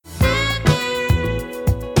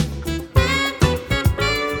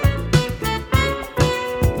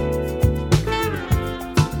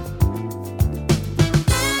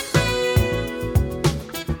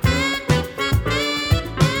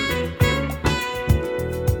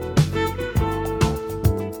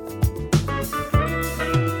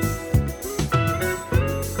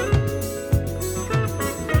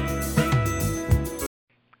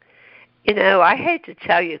I hate to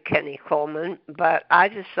tell you, Kenny Coleman, but I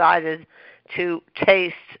decided to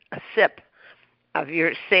taste a sip of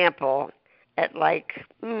your sample at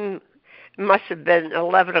it must have been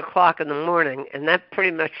 11 o'clock in the morning, and that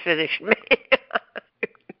pretty much finished me.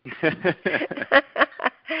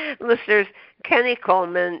 Listeners, Kenny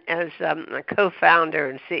Coleman is a co-founder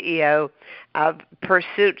and CEO of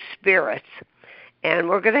Pursuit Spirits, and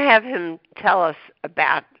we're going to have him tell us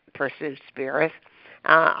about Pursuit Spirits.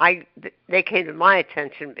 They came to my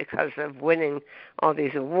attention because of winning all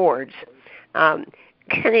these awards.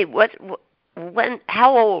 Kenny,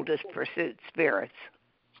 how old is Pursuit Spirits?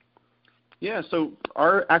 Yeah, so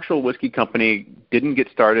our actual whiskey company didn't get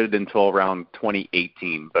started until around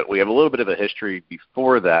 2018, but we have a little bit of a history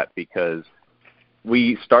before that because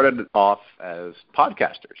we started off as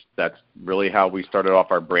podcasters. That's really how we started off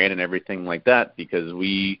our brand and everything like that, because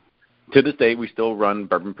to this day, we still run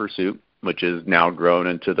Bourbon Pursuit, which is now grown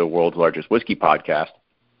into the world's largest whiskey podcast,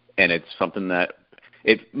 and it's something that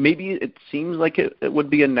it seems like it would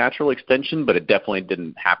be a natural extension, but it definitely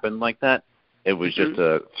didn't happen like that. It was just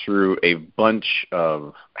through a bunch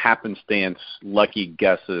of happenstance, lucky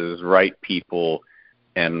guesses, right people,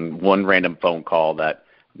 and one random phone call that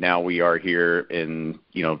now we are here in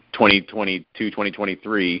 2022,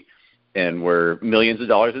 2023, and we're millions of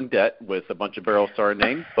dollars in debt with a bunch of barrels to our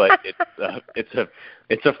name. But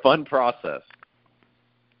it's a fun process.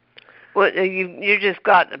 Well, you just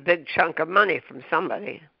got a big chunk of money from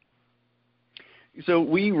somebody. So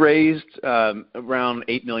we raised around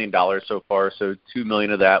 $8 million so far. So $2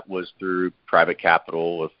 million of that was through private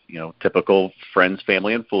capital with, typical friends,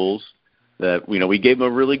 family, and fools. That we gave them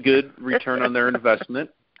a really good return on their investment,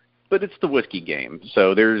 but it's the whiskey game.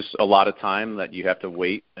 So there's a lot of time that you have to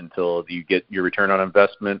wait until you get your return on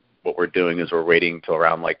investment. What we're doing is we're waiting till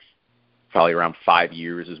probably around 5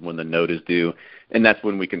 years is when the note is due, and that's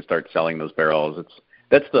when we can start selling those barrels.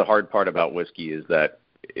 That's the hard part about whiskey is that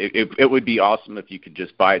it would be awesome if you could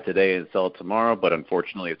just buy it today and sell it tomorrow, but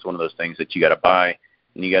unfortunately it's one of those things that you got to buy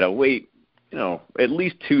and you got to wait, at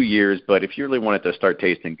least 2 years. But if you really want it to start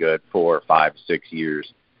tasting good, 4, 5, 6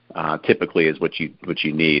 years typically is what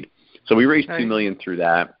you need. So we raised $2 million through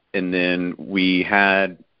that, and then we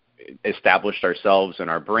had established ourselves and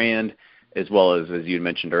our brand, as well as you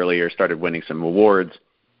mentioned earlier, started winning some awards.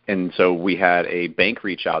 And so we had a bank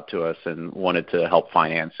reach out to us and wanted to help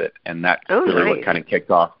finance it. And that's what kind of kicked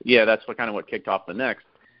off. Yeah, that's what kicked off the next,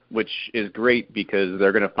 which is great because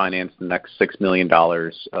they're going to finance the next $6 million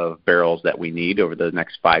of barrels that we need over the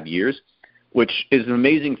next 5 years, which is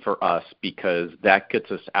amazing for us because that gets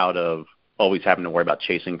us out of always having to worry about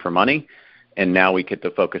chasing for money. And now we get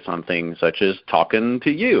to focus on things such as talking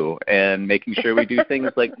to you and making sure we do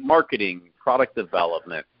things like marketing, product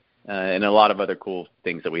development, and a lot of other cool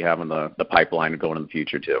things that we have in the pipeline going in the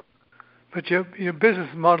future too. But your business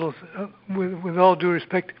models, with all due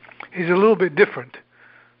respect, is a little bit different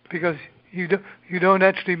because you don't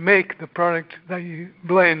actually make the product that you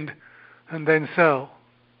blend and then sell.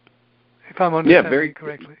 If I'm understanding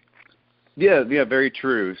correctly. Yeah, very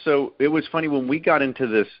true. So it was funny when we got into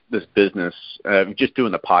this business, just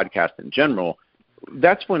doing the podcast in general.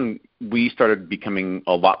 That's when we started becoming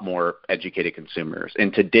a lot more educated consumers.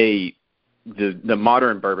 And today, the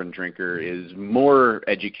modern bourbon drinker is more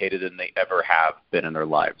educated than they ever have been in their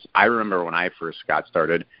lives. I remember when I first got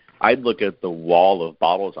started, I'd look at the wall of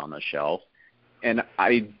bottles on the shelf, and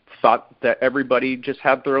I thought that everybody just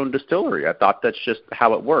had their own distillery. I thought that's just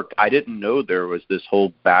how it worked. I didn't know there was this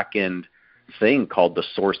whole back-end thing called the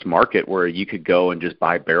sourced market where you could go and just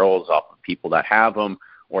buy barrels off of people that have them,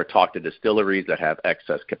 or talk to distilleries that have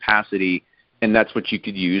excess capacity, and that's what you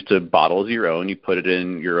could use to bottle your own. You put it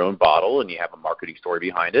in your own bottle, and you have a marketing story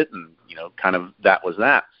behind it, and kind of that was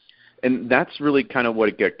that. And that's really kind of what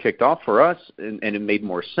it got kicked off for us, and it made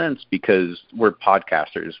more sense because we're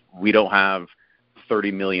podcasters. We don't have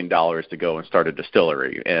 $30 million to go and start a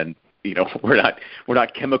distillery, and we're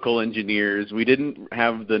not chemical engineers. We didn't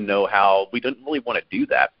have the know-how. We didn't really want to do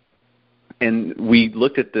that. And we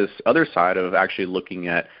looked at this other side of actually looking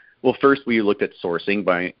at, well, first we looked at sourcing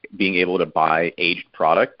by being able to buy aged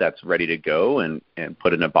product that's ready to go and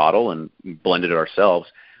put in a bottle and blend it ourselves.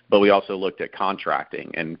 But we also looked at contracting.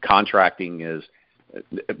 And contracting is,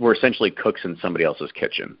 we're essentially cooks in somebody else's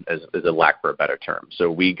kitchen, as a lack for a better term. So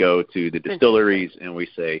we go to the distilleries and we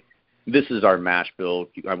say, this is our mash bill.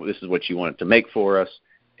 This is what you want it to make for us.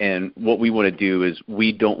 And what we want to do is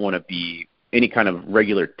we don't want to be any kind of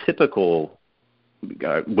regular typical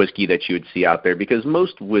whiskey that you would see out there, because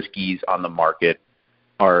most whiskeys on the market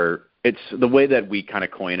it's the way that we kind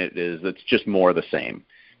of coin it is it's just more of the same,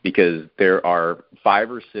 because there are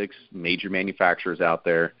 5 or 6 major manufacturers out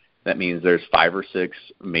there. That means there's 5 or 6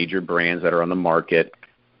 major brands that are on the market,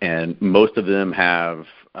 and most of them have,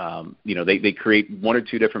 they create 1 or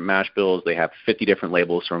 2 different mash bills. They have 50 different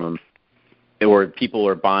labels from them, or people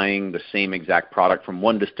are buying the same exact product from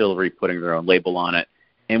one distillery, putting their own label on it.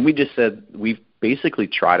 And we just said we've basically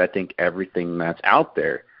tried, I think, everything that's out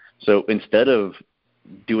there. So instead of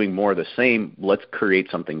doing more of the same, let's create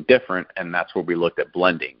something different, and that's where we looked at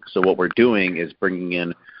blending. So what we're doing is bringing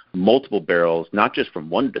in multiple barrels, not just from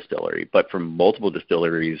one distillery, but from multiple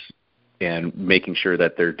distilleries, and making sure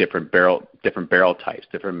that they're different barrel types,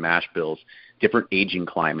 different mash bills, different aging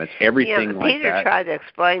climates, everything like Peter that. Peter tried to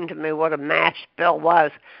explain to me what a mash bill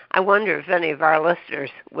was. I wonder if any of our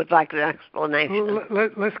listeners would like an explanation.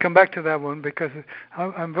 Let's come back to that one, because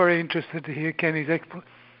I'm very interested to hear Kenny's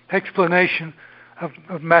explanation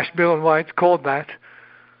of mash bill and why it's called that.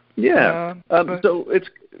 Yeah. So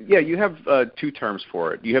you have 2 terms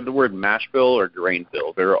for it. You have the word mash bill or grain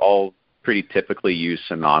bill. They're all pretty typically used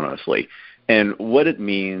synonymously. And what it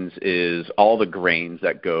means is all the grains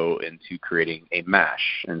that go into creating a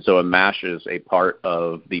mash. And so a mash is a part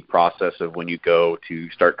of the process of when you go to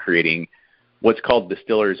start creating what's called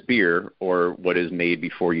distiller's beer, or what is made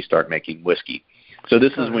before you start making whiskey. So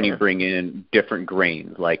this is when you bring in different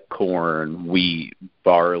grains like corn, wheat,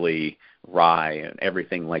 barley, rye, and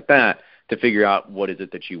everything like that to figure out what is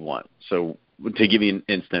it that you want. So to give you an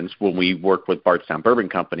instance, when we work with Bardstown Bourbon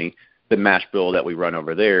Company, the mash bill that we run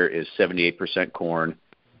over there is 78% corn,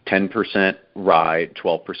 10% rye,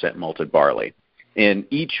 12% malted barley. And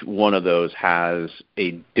each one of those has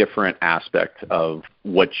a different aspect of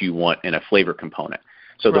what you want in a flavor component.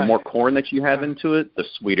 So the more corn that you have into it, the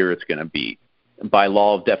sweeter it's going to be. By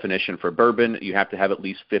law of definition for bourbon, you have to have at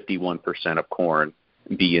least 51% of corn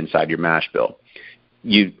be inside your mash bill.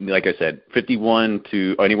 Like I said, 51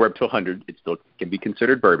 to anywhere up to 100, it still can be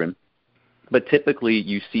considered bourbon. But typically,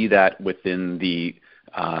 you see that within the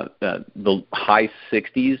high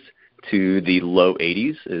 60s to the low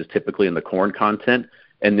 80s is typically in the corn content,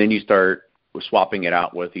 and then you start swapping it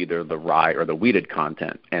out with either the rye or the wheated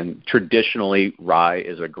content. And traditionally, rye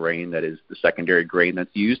is a grain that is the secondary grain that's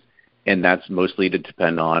used, and that's mostly to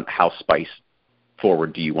depend on how spice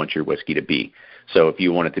forward do you want your whiskey to be. So if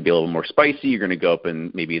you want it to be a little more spicy, you're going to go up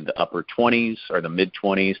in maybe the upper 20s or the mid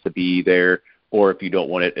 20s to be there. Or if you don't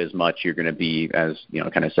want it as much, you're going to be, as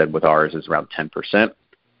kind of said with ours, is around 10%.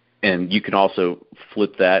 And you can also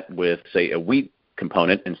flip that with, say, a wheat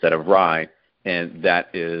component instead of rye, and that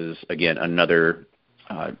is, again, another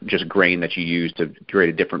just grain that you use to create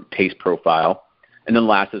a different taste profile. And then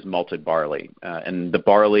last is malted barley. And the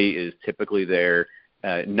barley is typically there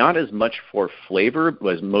not as much for flavor,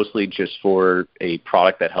 but as mostly just for a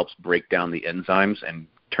product that helps break down the enzymes and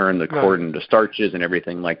turn the corn into starches and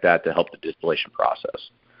everything like that to help the distillation process.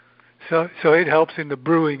 So it helps in the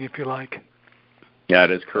brewing, if you like. Yeah,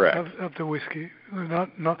 it is correct. Of the whiskey,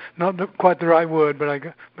 not quite the right word, but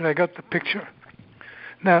I got the picture.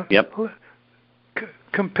 Now,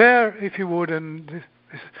 compare, if you would, and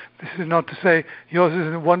this is not to say yours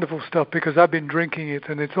isn't wonderful stuff, because I've been drinking it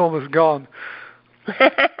and it's almost gone.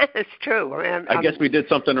 It's true. I guess we did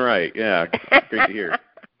something right. Yeah, great to hear.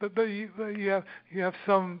 But you have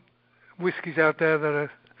some whiskeys out there that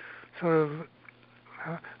are sort of,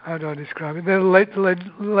 how do I describe it? They're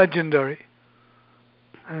legendary,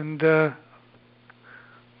 and the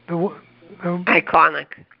iconic.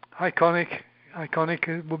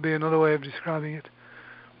 Iconic would be another way of describing it.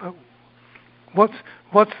 But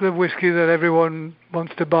what's the whiskey that everyone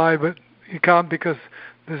wants to buy, but you can't because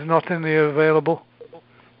there's not any available?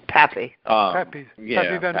 Pappy. Pappy. Yeah,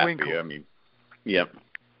 Pappy Van Winkle. I mean, yep.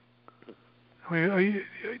 Do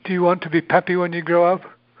you want to be Pappy when you grow up?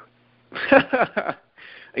 I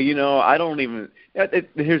don't even.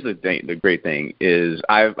 Here's the thing. The great thing is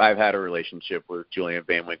I've had a relationship with Julian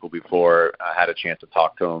Van Winkle before. I had a chance to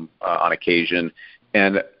talk to him on occasion,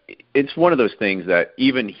 and it's one of those things that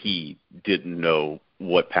even he didn't know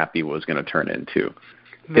what Pappy was going to turn into.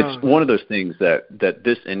 No. It's one of those things that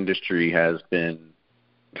this industry has been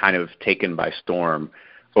kind of taken by storm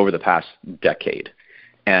over the past decade,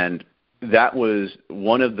 and that was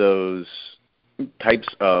one of those types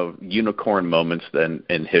of unicorn moments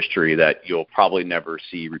in history that you'll probably never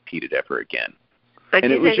see repeated ever again. And do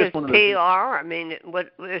you think it's PR? I mean,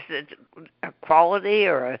 what is it, a quality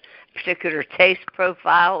or a particular taste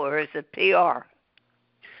profile, or is it PR?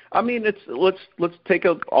 I mean, let's take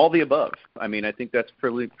all the above. I mean, I think that's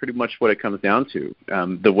pretty much what it comes down to.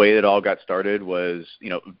 The way it all got started was,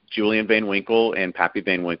 Julian Van Winkle and Pappy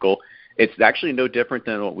Van Winkle it's actually no different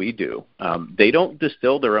than what we do. They don't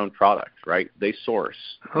distill their own product, right? They source,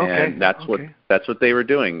 and that's what they were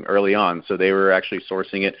doing early on. So they were actually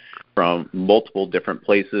sourcing it from multiple different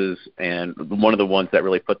places, and one of the ones that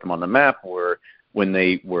really put them on the map were when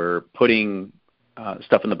they were putting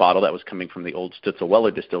stuff in the bottle that was coming from the old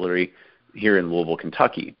Stitzel-Weller distillery here in Louisville,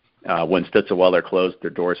 Kentucky. When Stitzel-Weller closed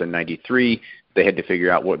their doors in '93, they had to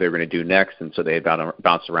figure out what they were going to do next, and so they had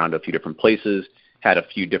bounced around to a few different places, had a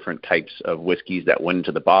few different types of whiskeys that went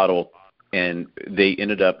into the bottle, and they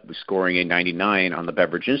ended up scoring a 99 on the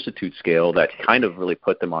Beverage Institute scale that kind of really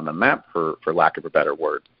put them on the map, for lack of a better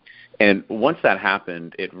word. And once that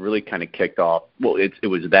happened, it really kind of kicked off. Well, it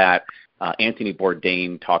was that. Anthony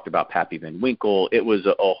Bourdain talked about Pappy Van Winkle. It was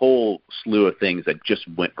a whole slew of things that just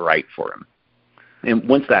went right for him. And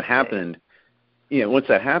once that happened, it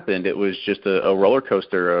was just a roller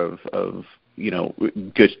coaster of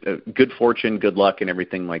good fortune, good luck, and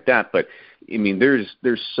everything like that. But I mean,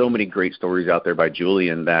 there's so many great stories out there by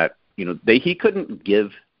Julian that he couldn't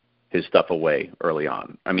give his stuff away early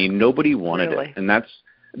on. I mean, nobody wanted it, and that's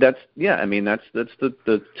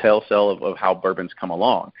the telltale of how bourbon's come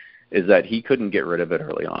along, is that he couldn't get rid of it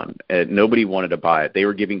early on. Nobody wanted to buy it. They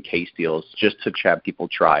were giving case deals just to have people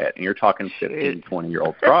try it, and you're talking 15,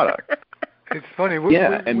 20-year-old product. It's funny. We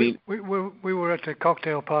were at a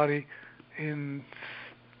cocktail party in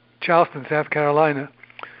Charleston, South Carolina,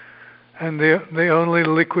 and the only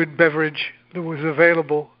liquid beverage that was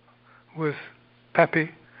available was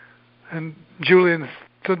Pappy, and Julian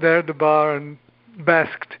stood there at the bar and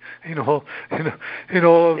basked in all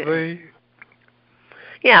of the.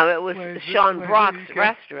 Yeah, it was Sean Brock's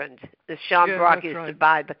restaurant. Sean Brock used to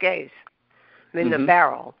buy the case in the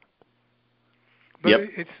barrel. But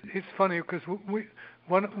it's funny because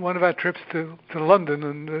one of our trips to London,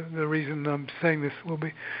 and the reason I'm saying this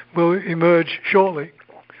will emerge shortly.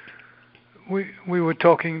 We were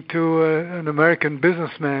talking to an American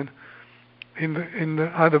businessman in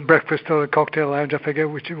the either breakfast or the cocktail lounge. I forget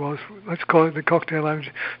which it was. Let's call it the cocktail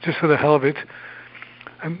lounge, just for the hell of it.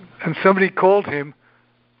 And somebody called him,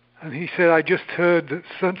 and he said, "I just heard that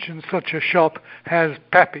such and such a shop has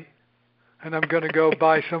Pappy, and I'm going to go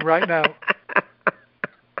buy some right now."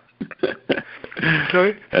 That's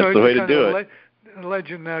the way to do it. A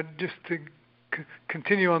legend now, just to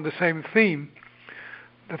continue on the same theme.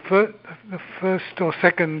 The first or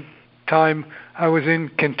second time I was in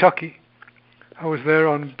Kentucky, I was there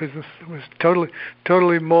on business. It was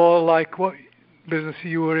totally more like what business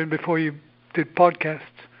you were in before you did podcasts,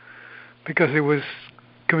 because it was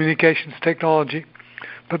communications technology.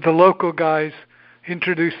 But the local guys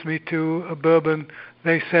introduced me to a bourbon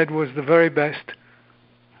they said was the very best,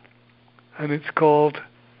 and it's called,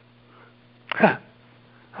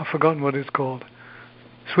 I've forgotten what it's called.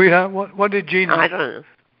 Sweetheart, what did Gina? I don't know.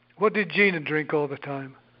 What did Gina drink all the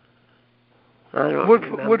time? I don't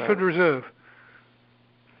remember. Woodford Reserve.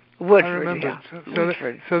 Woodford, I remember. yeah.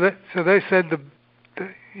 Woodford. So they said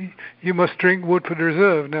you must drink Woodford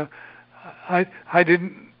Reserve. Now, I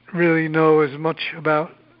didn't really know as much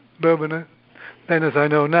about bourbon then as I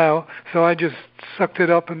know now, so I just sucked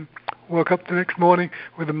it up and woke up the next morning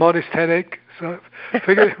with a modest headache. So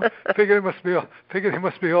figured it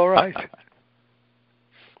must be all right.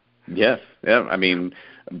 Yeah. I mean,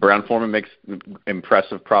 Brown-Forman makes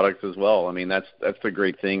impressive products as well. I mean, that's the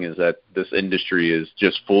great thing, is that this industry is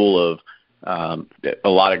just full of a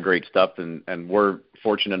lot of great stuff, and we're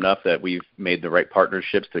fortunate enough that we've made the right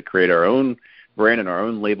partnerships to create our own brand and our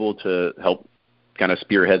own label to help kind of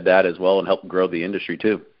spearhead that as well and help grow the industry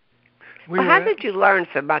too. How did you learn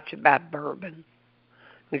so much about bourbon?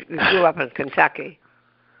 You grew up in Kentucky.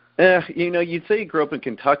 You'd say you grew up in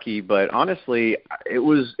Kentucky, but honestly, it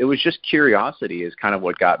was just curiosity is kind of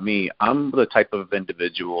what got me. I'm the type of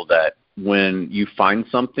individual that when you find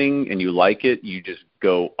something and you like it, you just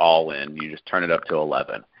go all in. You just turn it up to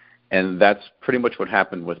 11. And that's pretty much what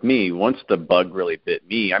happened with me. Once the bug really bit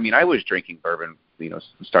me, I mean, I was drinking bourbon,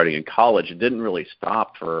 starting in college. It didn't really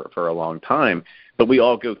stop for a long time, but we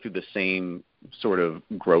all go through the same sort of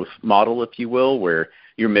growth model, if you will, where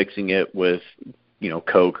you're mixing it with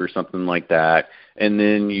Coke or something like that, and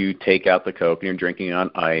then you take out the Coke and you're drinking it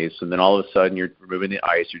on ice, and then all of a sudden you're removing the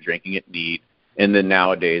ice, you're drinking it neat, and then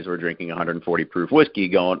nowadays we're drinking 140 proof whiskey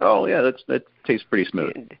going, oh yeah, that tastes pretty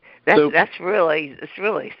smooth. It's really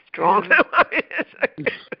strong.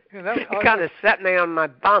 It kind of set me on my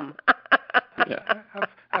bum. Yeah.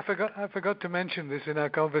 I forgot to mention this in our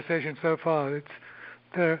conversation so far.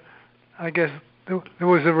 I guess there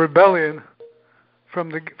was a rebellion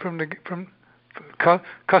from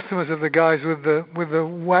customers of the guys with the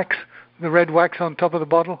wax, the red wax on top of the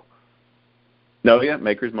bottle. No, yeah,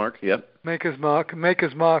 Maker's Mark. Yep. Maker's Mark.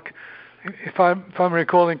 Maker's Mark, if I'm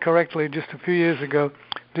recalling correctly, just a few years ago,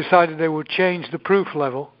 decided they would change the proof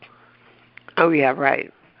level. Oh yeah,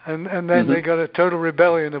 right. And then they got a total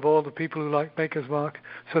rebellion of all the people who like Maker's Mark,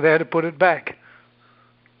 so they had to put it back.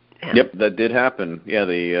 Yeah. Yep, that did happen. Yeah,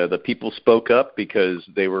 the people spoke up because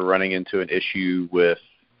they were running into an issue with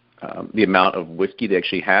the amount of whiskey they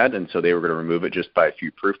actually had, and so they were going to remove it just by a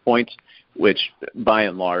few proof points, which, by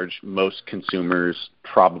and large, most consumers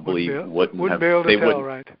probably wouldn't be able to tell,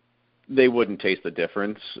 right? They wouldn't taste the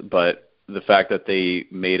difference, but the fact that they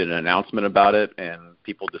made an announcement about it and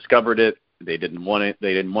people discovered it, they didn't want it.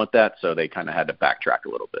 They didn't want that, so they kind of had to backtrack a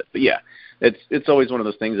little bit. But yeah, it's always one of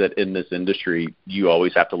those things that in this industry you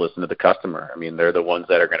always have to listen to the customer. I mean, they're the ones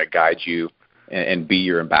that are going to guide you and be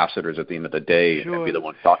your ambassadors at the end of the day, and be the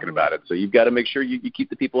ones talking about it. So you've got to make sure you keep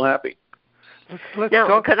the people happy.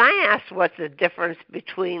 Now, could I ask what's the difference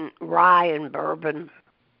between rye and bourbon?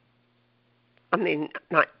 I mean,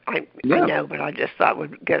 I know, but I just thought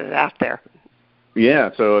we'd get it out there.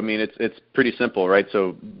 Yeah, so I mean, it's pretty simple, right?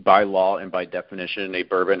 So by law and by definition, a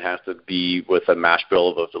bourbon has to be with a mash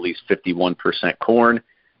bill of at least 51% corn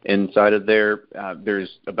inside of there.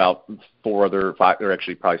 There's about there are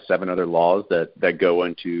actually probably 7 other laws that go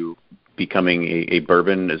into becoming a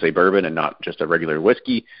bourbon as a bourbon and not just a regular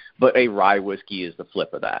whiskey. But a rye whiskey is the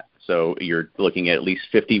flip of that. So you're looking at least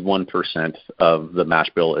 51% of the mash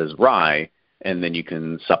bill is rye, and then you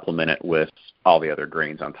can supplement it with all the other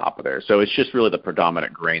grains on top of there. So it's just really the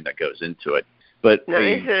predominant grain that goes into it. But now,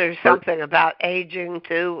 is there something about aging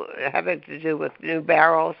too, having to do with new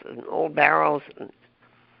barrels and old barrels?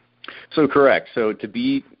 So correct. So to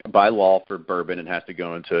be by law for bourbon, it has to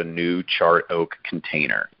go into a new charred oak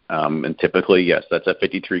container. And typically, yes, that's a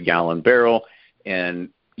 53-gallon barrel. And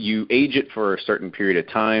you age it for a certain period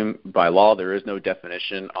of time. By law, there is no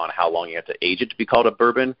definition on how long you have to age it to be called a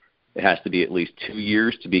bourbon. It has to be at least 2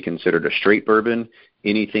 years to be considered a straight bourbon.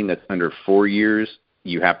 Anything that's under 4 years,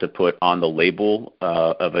 you have to put on the label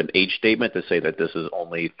of an age statement to say that this is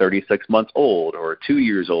only 36 months old or 2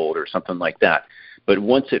 years old or something like that. But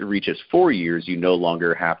once it reaches 4 years, you no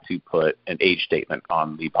longer have to put an age statement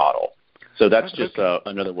on the bottle. So that's just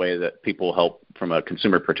another way that people help from a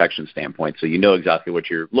consumer protection standpoint, so you know exactly what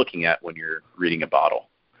you're looking at when you're reading a bottle.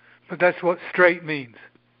 But that's what straight means.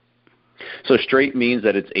 So straight means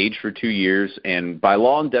that it's aged for 2 years, and by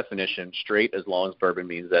law and definition, straight as long as bourbon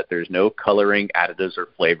means that there's no coloring, additives, or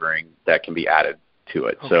flavoring that can be added to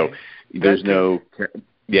it. Okay. So there's no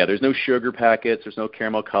sugar packets, there's no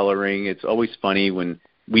caramel coloring. It's always funny when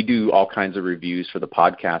we do all kinds of reviews for the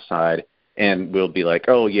podcast side, and we'll be like,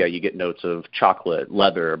 oh, yeah, you get notes of chocolate,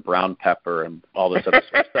 leather, brown pepper, and all this other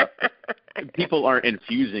sort of stuff. People aren't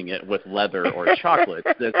infusing it with leather or chocolate.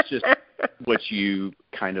 That's just what you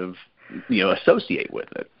kind of associate with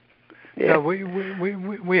it. Yeah,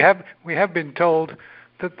 we have been told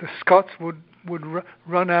that the Scots would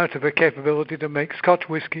run out of a capability to make Scotch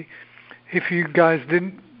whiskey if you guys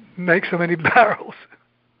didn't make so many barrels.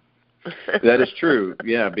 That is true,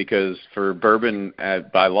 yeah, because for bourbon,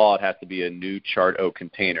 by law, it has to be a new charred oak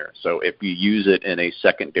container. So if you use it in a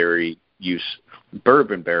secondary use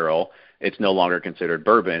bourbon barrel, it's no longer considered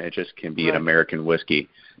bourbon. It just can be an American whiskey.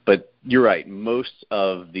 But you're right. Most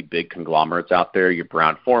of the big conglomerates out there, your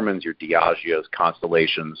Brown-Formans, your Diageos,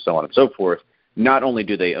 Constellations, so on and so forth, not only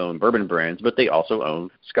do they own bourbon brands, but they also own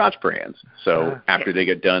Scotch brands. So after they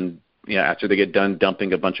get done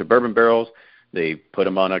dumping a bunch of bourbon barrels, they put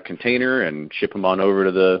them on a container and ship them on over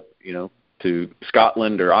to to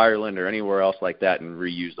Scotland or Ireland or anywhere else like that and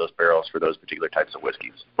reuse those barrels for those particular types of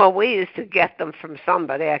whiskeys. Well, we used to get them from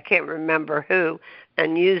somebody, I can't remember who,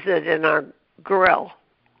 and use it in our grill.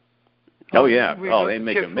 Oh, yeah. They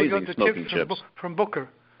make amazing smoking chips. From Booker.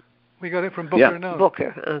 We got it from Booker now.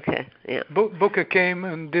 Booker, okay, yeah. Booker came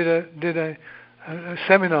and did a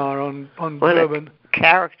seminar on what bourbon. A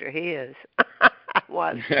character he is.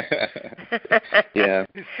 Was. Yeah.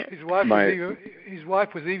 His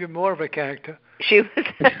wife was even more of a character. She was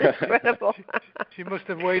incredible. She must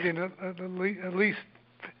have weighed in at least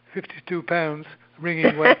 52 pounds,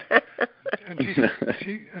 wringing wet. And she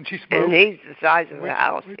smoked. And he's the size of the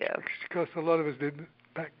house, yeah. Because a lot of us did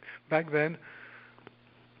back then.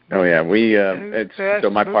 Oh yeah, so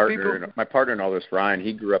my partner in all this, Ryan,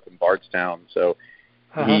 he grew up in Bardstown, so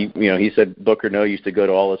he said Booker Noe used to go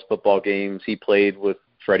to all his football games. He played with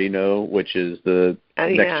Freddie Noe, which is the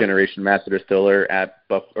next generation master distiller at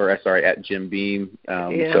Jim Beam.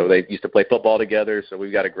 So they used to play football together. So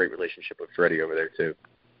we've got a great relationship with Freddie over there too.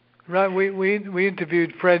 Right, we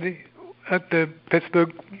interviewed Freddie at the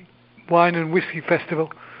Pittsburgh Wine and Whiskey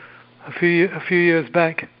Festival a few years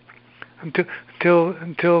back, until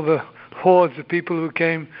the hordes of people who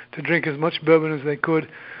came to drink as much bourbon as they could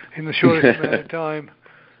in the shortest amount of time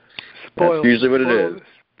That's usually what it is.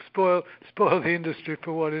 Spoil the industry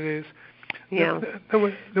for what it is. Yeah.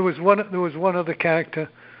 There was one other character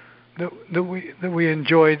that we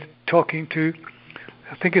enjoyed talking to.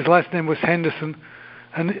 I think his last name was Henderson,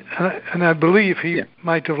 and I believe he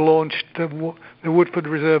might have launched the Woodford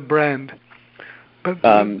Reserve brand. But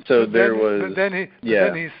then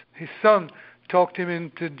his son talked him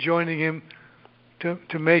into joining him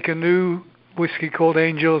to make a new whiskey called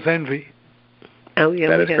Angel's Envy. Oh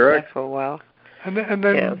yeah, we did that for a while. And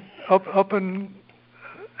then up and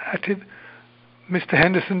at it, Mr.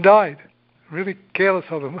 Henderson died. Really careless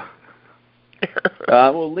of him.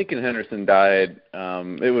 Well, Lincoln Henderson died.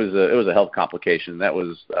 It was a health complication. That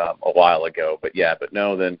was a while ago.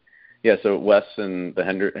 So Wes and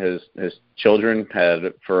his children had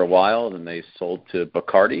it for a while, and then they sold to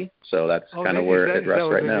Bacardi. So that's kind of where it rests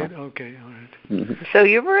right now. Okay, all right. Mm-hmm. So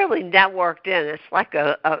you're really networked in. It's like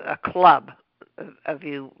a club of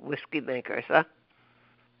you whiskey makers, huh?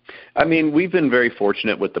 I mean, we've been very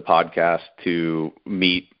fortunate with the podcast to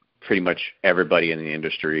meet pretty much everybody in the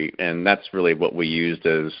industry, and that's really what we used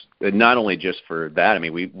as not only just for that. I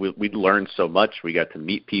mean, we learned so much. We got to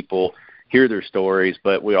meet people, hear their stories,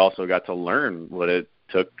 but we also got to learn what it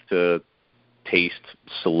took to taste,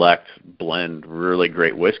 select, blend really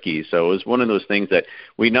great whiskey. So it was one of those things that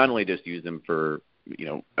we not only just use them for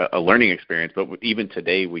a learning experience, but even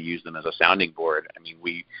today we use them as a sounding board. I mean,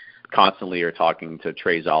 we constantly are talking to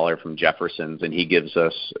Trey Zoller from Jefferson's, and he gives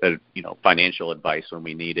us financial advice when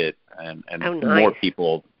we need it, and nice. More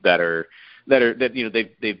people that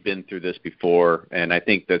they've been through this before. And I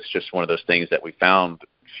think that's just one of those things that we found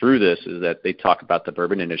through this, is that they talk about the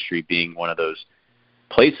bourbon industry being one of those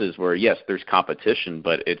places where, yes, there's competition,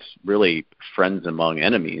 but it's really friends among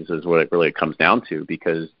enemies is what it really comes down to,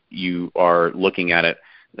 because you are looking at it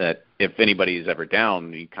that if anybody's ever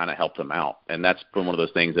down, you kind of help them out. And that's been one of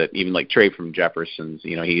those things that even like Trey from Jefferson's,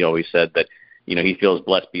 he always said that, he feels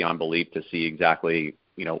blessed beyond belief to see exactly,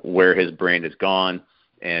 where his brand has gone.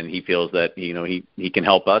 And he feels that, he can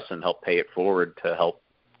help us and help pay it forward to help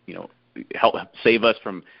save us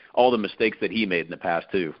from all the mistakes that he made in the past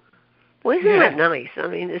too. Well, isn't that nice? I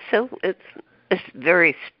mean, it's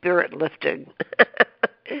very spirit lifting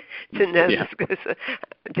to know this. Because,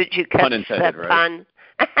 did you catch that pun?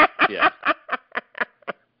 Yeah.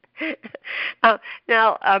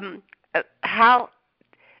 Now, how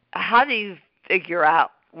do you figure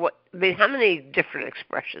out how many different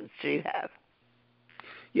expressions do you have?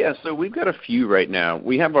 Yeah, so we've got a few right now.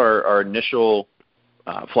 We have our initial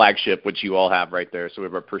flagship, which you all have right there. So we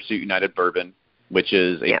have our Pursuit United Bourbon, which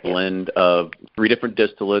is a blend of 3 different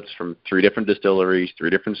distillates from 3 different distilleries,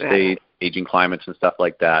 3 different states, aging climates, and stuff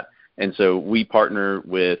like that. And so we partner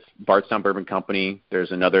with Bardstown Bourbon Company.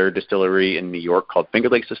 There's another distillery in New York called Finger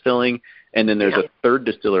Lakes Distilling. And then there's a third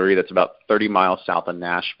distillery that's about 30 miles south of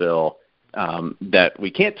Nashville that we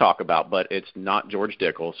can't talk about, but it's not George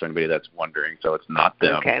Dickel, so anybody that's wondering. So it's not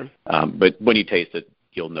them. Okay. But when you taste it,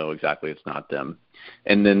 you'll know exactly it's not them.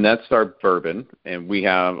 And then that's our bourbon. And we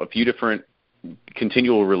have a few different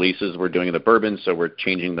continual releases we're doing in the bourbon, so we're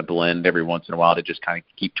changing the blend every once in a while to just kind of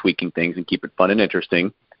keep tweaking things and keep it fun and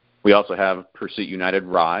interesting. We also have Pursuit United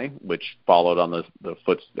Rye, which followed on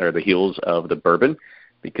the heels of the bourbon,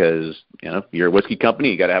 because if you're a whiskey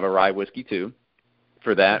company, you got to have a rye whiskey too.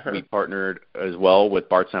 For that, we partnered as well with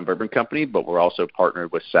Bardstown Bourbon Company, but we're also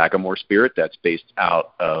partnered with Sagamore Spirit, that's based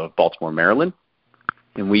out of Baltimore, Maryland,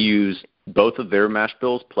 and we use both of their mash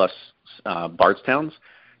bills plus Bardstown's.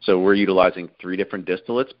 So we're utilizing 3 different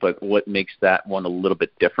distillates, but what makes that one a little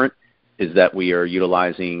bit different is that we are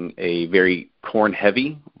utilizing a very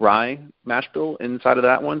corn-heavy rye mash bill inside of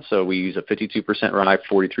that one. So we use a 52% rye,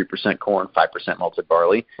 43% corn, 5% malted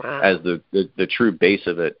barley as the true base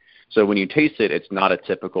of it. So when you taste it, it's not a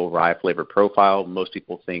typical rye flavor profile. Most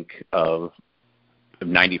people think of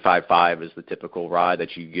 95.5 as the typical rye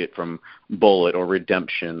that you get from Bulleit or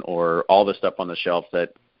Redemption or all the stuff on the shelf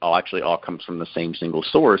that actually all comes from the same single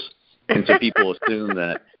source. And so people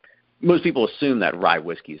most people assume that rye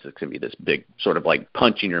whiskey is going to be this big sort of like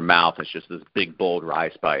punch in your mouth. It's just this big, bold rye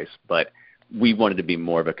spice. But we wanted to be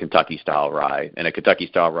more of a Kentucky-style rye, and a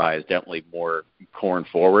Kentucky-style rye is definitely more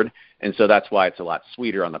corn-forward. And so that's why it's a lot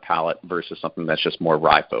sweeter on the palate versus something that's just more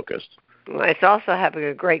rye-focused. Well, it's also having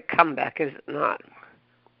a great comeback, is it not?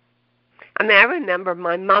 I mean, I remember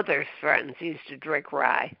my mother's friends used to drink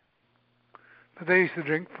rye. But they used to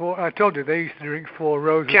drink I told you, they used to drink 4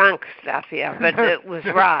 Roses. Junk stuff, yeah, but it was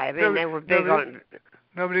rye. I mean, they were big on...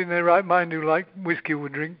 Nobody in their right mind who liked whiskey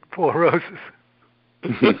would drink 4 Roses.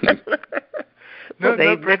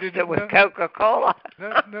 they mixed it with Coca-Cola.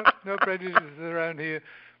 No prejudices around here.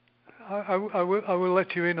 I will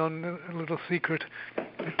let you in on a little secret.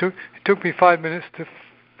 It took me 5 minutes to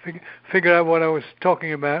figure out what I was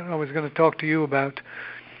talking about. I was going to talk to you about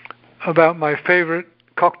my favorite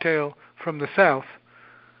cocktail from the South,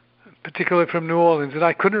 particularly from New Orleans, and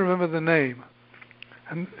I couldn't remember the name.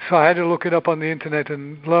 And so I had to look it up on the internet,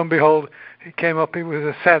 and lo and behold, it came up. It was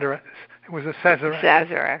a Sazerac.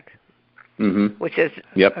 Sazerac. Mm-hmm. Which doesn't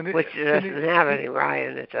have any rye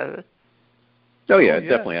in it, does it? Oh yeah, it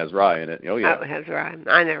definitely has rye in it. Oh yeah. Oh, it has rye.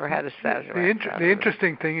 I never had a Sazerac. The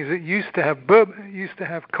interesting thing is it used to have bourbon. It used to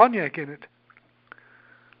have cognac in it.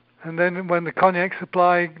 And then when the cognac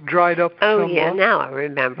supply dried up, now I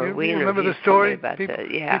remember. You remember the story?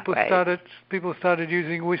 People started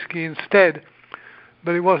using whiskey instead,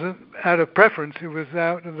 but it wasn't out of preference. It was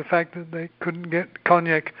out of the fact that they couldn't get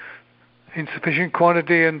cognac in sufficient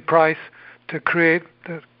quantity and price to create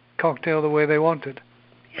the cocktail the way they wanted.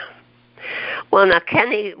 Yeah. Well, now,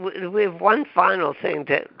 Kenny, we have one final thing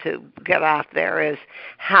to get out there is,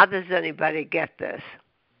 how does anybody get this?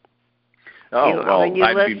 You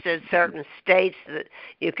listed certain states that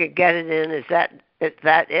you could get it in. Is that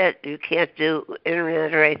it? You can't do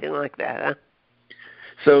internet or anything like that, huh?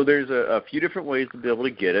 So there's a few different ways to be able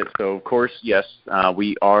to get it. So, of course, yes,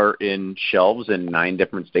 we are in shelves in 9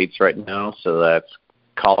 different states right now. So that's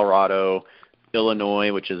Colorado,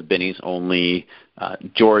 Illinois, which is Benny's only,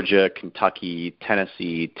 Georgia, Kentucky,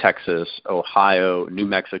 Tennessee, Texas, Ohio, New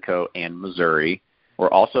Mexico, and Missouri. We're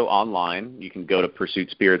also online. You can go to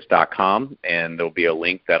PursuitSpirits.com, and there'll be a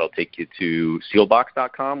link that'll take you to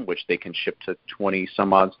Sealbox.com, which they can ship to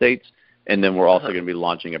 20-some-odd states. And then we're also going to be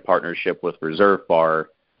launching a partnership with Reserve Bar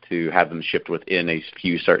to have them shipped within a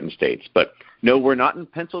few certain states. But, no, we're not in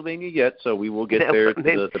Pennsylvania yet, so we will get there to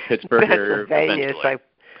the Pittsburgh area eventually. Is like,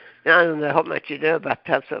 I don't know how much you know about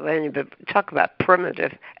Pennsylvania, but talk about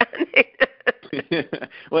primitive.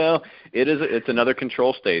 Well, it's another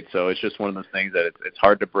control state, so it's just one of those things that it's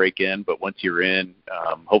hard to break in, but once you're in,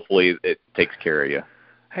 hopefully it takes care of you.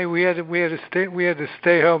 Hey, we had to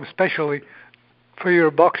stay home specially for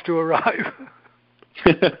your box to arrive.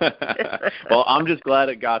 Well, I'm just glad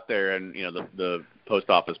it got there, and the post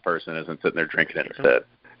office person isn't sitting there drinking it instead.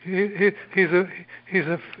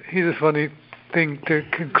 He's a funny thing to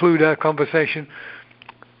conclude our conversation.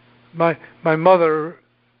 My mother,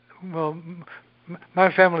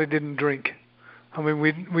 my family didn't drink. I mean,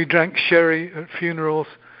 we drank sherry at funerals,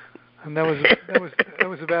 and that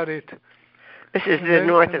was about it. This is the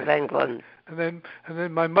north of England. And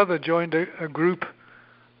then my mother joined a group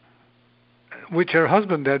which her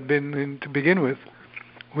husband had been in to begin with,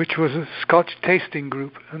 which was a Scotch tasting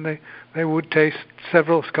group, and they would taste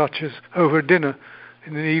several Scotches over dinner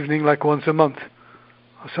in the evening, like once a month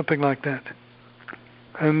or something like that.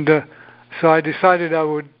 And so I decided I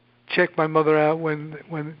would check my mother out one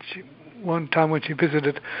time when she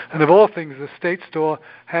visited, and of all things, the State Store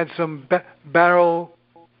had some barrel.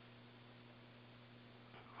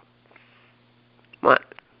 What?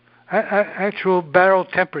 Actual barrel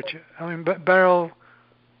temperature. I mean, barrel.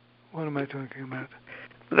 What am I talking about?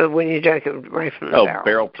 But when you drink it right from the barrel.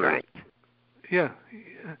 Barrel proof. Right. Yeah,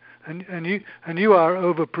 and you are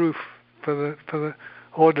overproof for the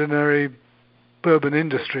ordinary bourbon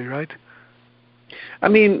industry, right? I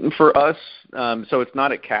mean, for us, so it's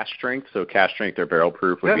not at cask strength. So cask strength or barrel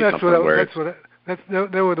proof would be something where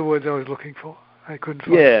they were the words I was looking for. I couldn't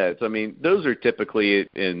find it. I mean, those are typically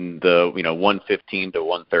in the 115 to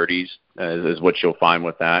 130s is what you'll find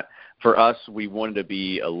with that. For us, we wanted to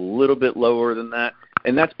be a little bit lower than that,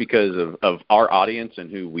 and that's because of our audience and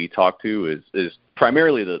who we talk to is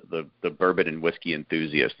primarily the bourbon and whiskey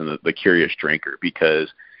enthusiast and the curious drinker.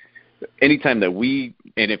 Because anytime that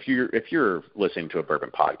if you're listening to a bourbon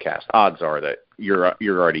podcast, odds are that you're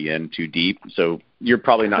already in too deep. So you're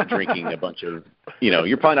probably not drinking a bunch of,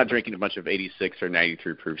 you're probably not drinking a bunch of 86 or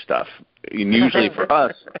 93 proof stuff. And usually for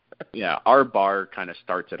us, our bar kind of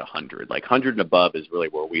starts at 100. Like 100 and above is really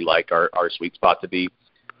where we like our sweet spot to be.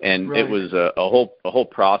 And It was a whole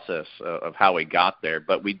process of how we got there.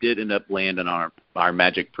 But we did end up landing on our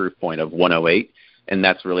magic proof point of 108. And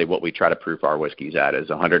that's really what we try to proof our whiskeys at, is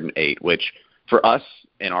 108, which for us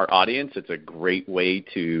and our audience, it's a great way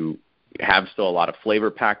to have still a lot of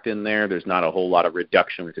flavor packed in there. There's not a whole lot of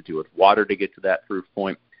reduction we have to do with water to get to that proof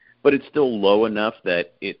point, but it's still low enough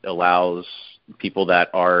that it allows people that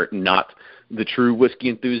are not the true whiskey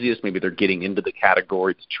enthusiasts, maybe they're getting into the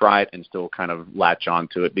category to try it and still kind of latch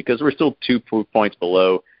onto it, because we're still 2 proof points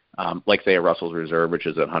below, like say a Russell's Reserve, which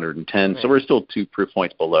is at 110. Right. So we're still 2 proof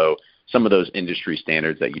points below some of those industry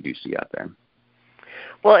standards that you do see out there.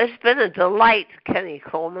 Well, it's been a delight, Kenny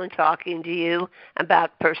Coleman, talking to you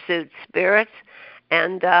about Pursuit Spirits,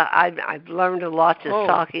 and I've learned a lot just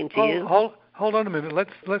talking to you. Hold on a minute.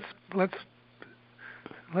 Let's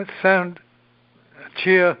sound a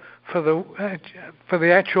cheer for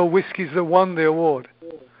the actual whiskies that won the award.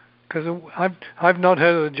 Because I've not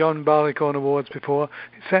heard of the John Barleycorn Awards before.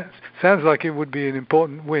 It sounds like it would be an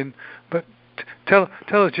important win, but tell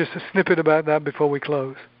us just a snippet about that before we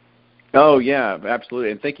close. Oh, yeah,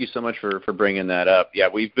 absolutely. And thank you so much for bringing that up. Yeah,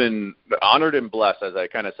 we've been honored and blessed, as I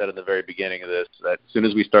kind of said at the very beginning of this, that as soon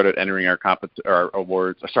as we started entering our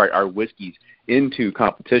whiskeys into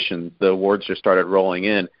competitions, the awards just started rolling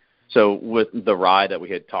in. So with the rye that we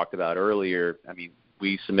had talked about earlier, I mean,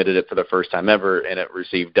 we submitted it for the first time ever, and it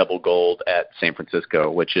received double gold at San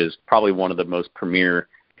Francisco, which is probably one of the most premier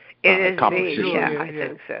competitions. I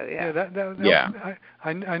think so. Yeah.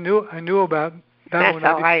 I knew about that. That's one.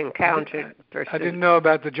 how I encountered Pursuit. I didn't know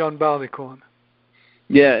about the John Barleycorn.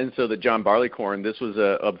 Yeah, and so the John Barleycorn, this was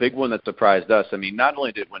a big one that surprised us. I mean, not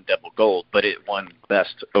only did it win double gold, but it won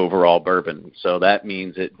best overall bourbon. So that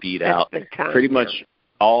means it beat out pretty much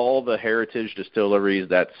all the heritage distilleries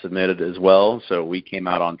that submitted as well. So we came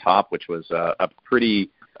out on top, which was a pretty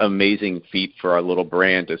amazing feat for our little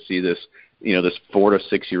brand to see this, this 4 to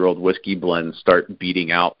 6 year old whiskey blend start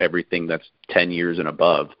beating out everything that's 10 years and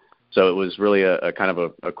above. So it was really a kind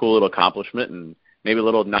of a cool little accomplishment, and maybe a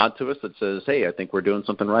little nod to us that says, hey, I think we're doing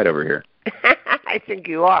something right over here. I think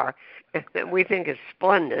you are. We think it's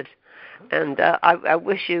splendid. And I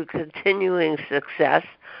wish you continuing success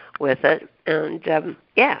with it. And, and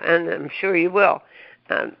I'm sure you will.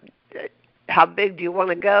 How big do you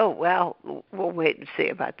want to go? Well, we'll wait and see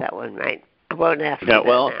about that one, right? I won't ask you that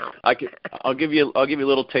now. I'll give you a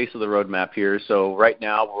little taste of the roadmap here. So right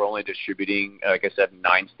now we're only distributing, like I said,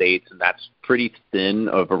 9 states, and that's pretty thin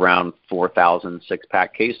of around 4,000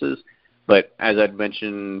 6-pack cases. But as I'd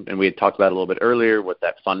mentioned, and we had talked about it a little bit earlier, with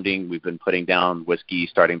that funding, we've been putting down whiskey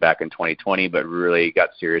starting back in 2020, but really got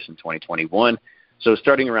serious in 2021. So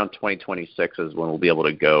starting around 2026 is when we'll be able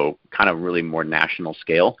to go kind of really more national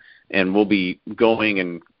scale. And we'll be going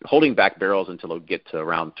and holding back barrels until we'll get to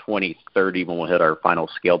around 2030 when we'll hit our final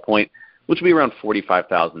scale point, which will be around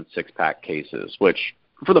 45,000 6-pack cases, which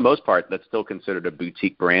for the most part, that's still considered a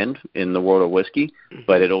boutique brand in the world of whiskey,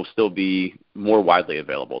 but it'll still be more widely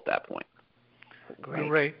available at that point.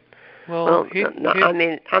 Great. Well, I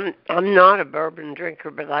mean, I'm not a bourbon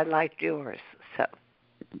drinker, but I liked yours. So.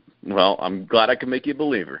 Well, I'm glad I can make you a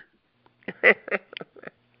believer.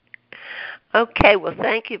 Okay, well,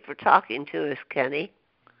 thank you for talking to us, Kenny.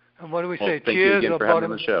 And what do we say? Thank Cheers you again or for bottoms?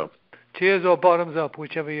 having the show. Cheers or bottoms up,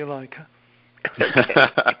 whichever you like.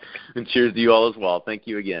 And cheers to you all as well. Thank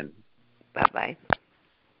you again. Bye-bye.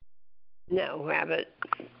 No, Rabbit,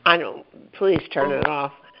 please turn it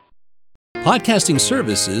off. Podcasting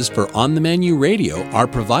services for On the Menu Radio are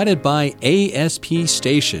provided by ASP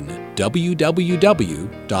Station,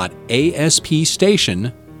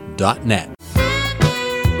 www.aspstation.net.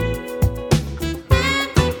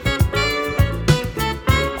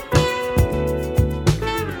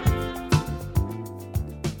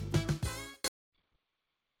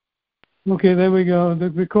 Okay, there we go.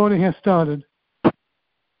 The recording has started.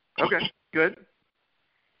 Okay, good.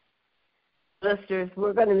 Listeners,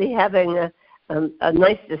 we're going to be having a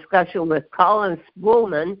nice discussion with Colin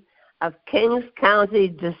Spoolman of Kings County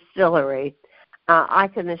Distillery. I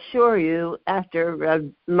can assure you, after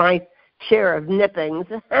my share of nippings,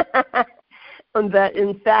 that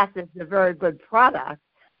in fact it's a very good product.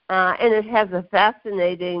 And it has a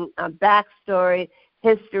fascinating backstory,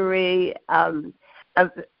 history, of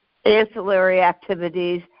ancillary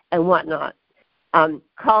activities, and whatnot.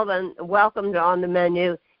 Colin, welcome to On the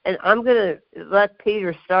Menu. And I'm going to let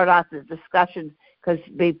Peter start off the discussion because,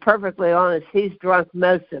 to be perfectly honest, he's drunk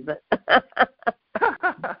most of it.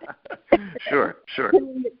 Sure.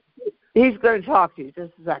 He's going to talk to you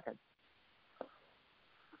just a second.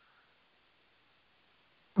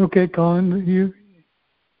 Okay, Colin,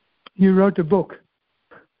 you wrote a book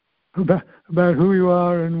about who you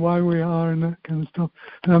are and why we are and that kind of stuff.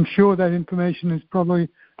 And I'm sure that information is probably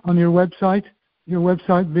on your website. Your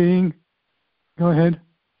website being, go ahead.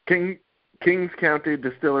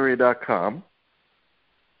 KingsCountyDistillery.com.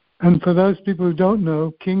 And for those people who don't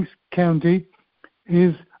know, Kings County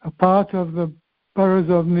is a part of the boroughs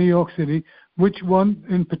of New York City. Which one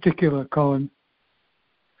in particular, Colin?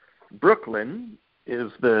 Brooklyn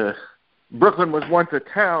was once a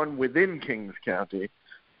town within Kings County,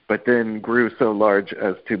 but then grew so large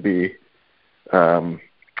as to be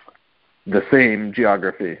the same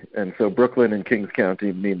geography. And so Brooklyn and Kings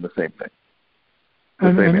County mean the same thing.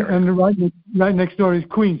 same area. And right next door is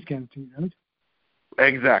Queens County, right?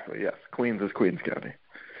 Exactly, yes. Queens is Queens County.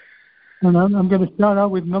 And I'm going to start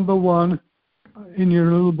out with number 1 in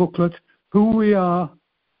your little booklet. Who we are,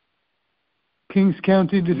 Kings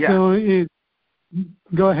County Distillery is.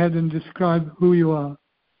 Go ahead and describe who you are.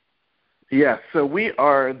 Yes, so we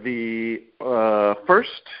are the first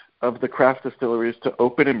of the craft distilleries to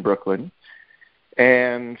open in Brooklyn,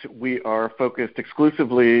 and we are focused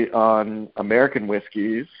exclusively on American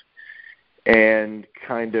whiskeys and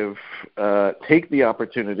kind of take the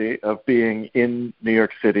opportunity of being in New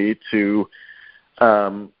York City to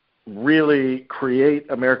really create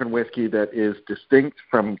American whiskey that is distinct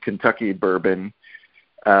from Kentucky bourbon,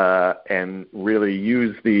 and really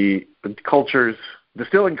use the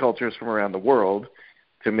distilling cultures from around the world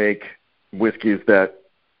to make whiskeys that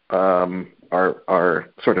are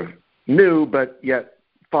sort of new but yet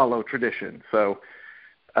follow tradition. So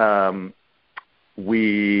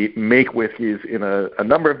we make whiskeys in a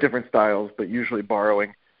number of different styles, but usually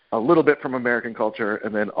borrowing a little bit from American culture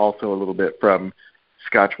and then also a little bit from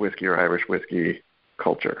Scotch whiskey or Irish whiskey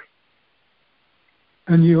culture.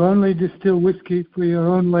 And you only distill whiskey for your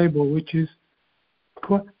own label, which is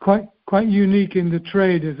quite unique in the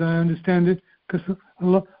trade, as I understand it, because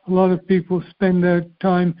a lot of people spend their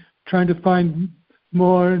time trying to find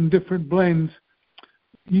more and different blends.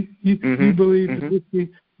 You believe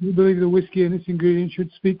the whiskey and its ingredients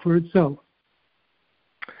should speak for itself.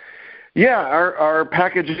 Yeah, our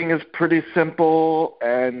packaging is pretty simple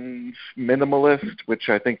and minimalist, which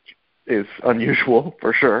I think is unusual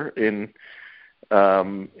for sure in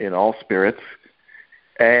all spirits.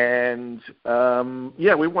 And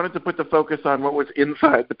we wanted to put the focus on what was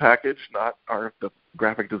inside the package, not the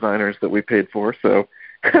graphic designers that we paid for. So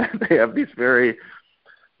they have these very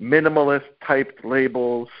minimalist typed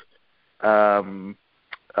labels. But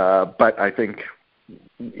I think,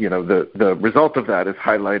 the result of that is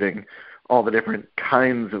highlighting all the different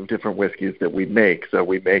kinds of different whiskeys that we make. So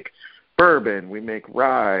we make bourbon, we make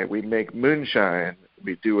rye, we make moonshine,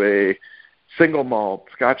 we do a single malt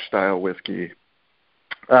Scotch style whiskey.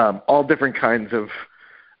 All different kinds of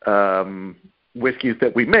whiskeys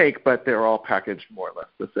that we make, but they're all packaged more or less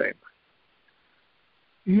the same.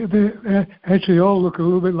 Yeah, they actually all look a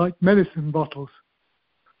little bit like medicine bottles.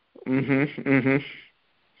 Mm-hmm.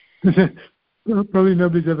 Probably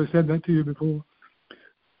nobody's ever said that to you before.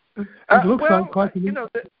 It looks like quite a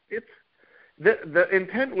the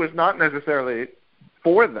intent was not necessarily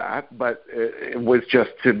for that, but it was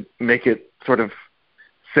just to make it sort of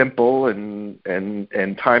simple and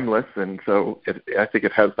timeless, and so I think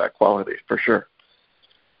it has that quality for sure.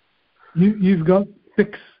 You've got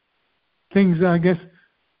 6 things, I guess,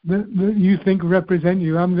 that you think represent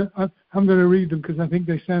you. I'm going to read them because I think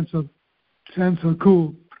they sound so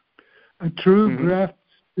cool. A true craft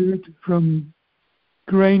spirit from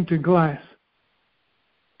grain to glass.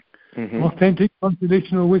 Authentic,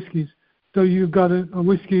 non-traditional whiskeys. So you've got a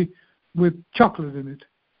whiskey with chocolate in it.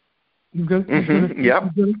 You've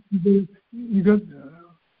got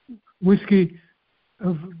whiskey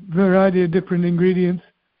of a variety of different ingredients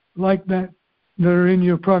like that are in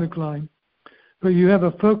your product line. But you have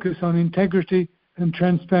a focus on integrity and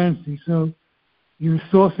transparency. So you're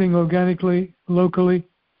sourcing organically, locally,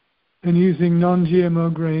 and using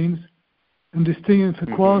non-GMO grains, and distilling for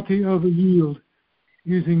quality over yield,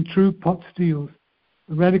 using true pot stills,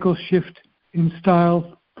 a radical shift in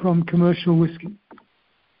style from commercial whiskey.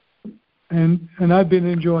 And I've been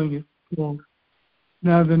enjoying it long.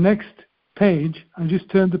 Now the next page, I just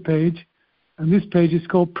turned the page, and this page is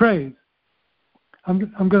called Praise. I'm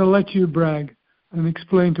going to let you brag and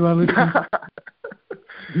explain to our listeners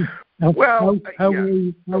how well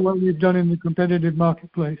you've done in the competitive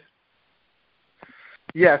marketplace.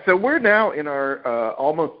 Yeah, so we're now in our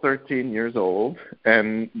almost 13 years old,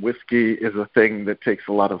 and whiskey is a thing that takes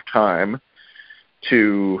a lot of time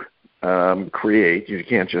to create. You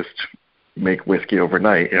can't just make whiskey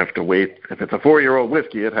overnight. You have to wait. If it's a 4-year-old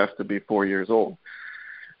whiskey, it has to be 4 years old.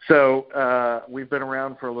 So we've been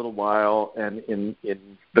around for a little while, and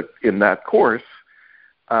in that course,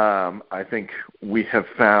 I think we have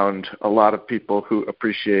found a lot of people who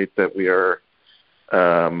appreciate that we are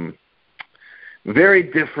very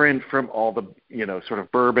different from all the sort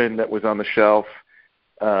of bourbon that was on the shelf.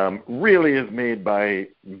 Really is made by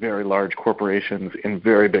very large corporations in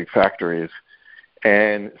very big factories.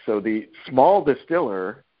 And so the small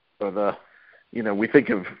distiller, or we think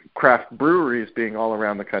of craft breweries being all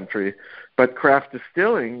around the country, but craft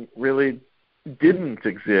distilling really didn't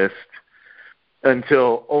exist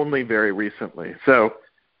until only very recently. So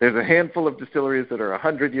there's a handful of distilleries that are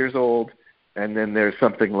 100 years old, and then there's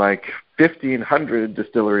something like 1,500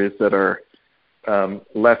 distilleries that are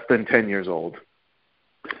less than 10 years old.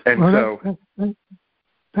 And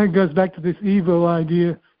that goes back to this evil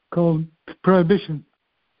idea called prohibition.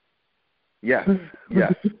 Yes,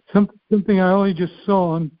 yes. Something I only just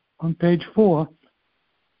saw on page 4.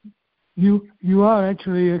 You are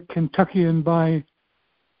actually a Kentuckian by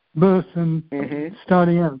birth and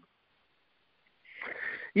starting out.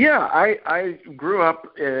 Yeah, I grew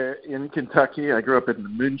up in Kentucky. I grew up in the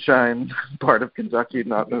moonshine part of Kentucky,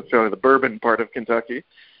 not necessarily the bourbon part of Kentucky.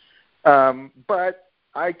 But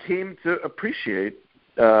I came to appreciate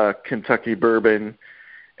Kentucky bourbon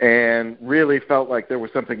and really felt like there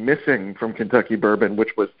was something missing from Kentucky bourbon, which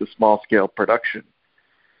was the small-scale production.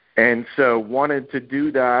 And so wanted to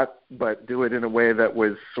do that, but do it in a way that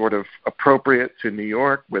was sort of appropriate to New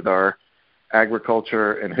York with our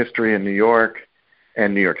agriculture and history in New York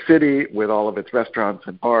and New York City with all of its restaurants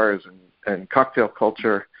and bars and cocktail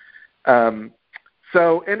culture.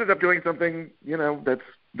 So ended up doing something,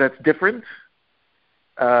 that's different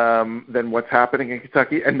than what's happening in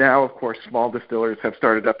Kentucky. And now, of course, small distillers have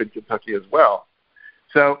started up in Kentucky as well.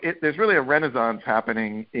 So there's really a renaissance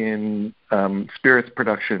happening in spirits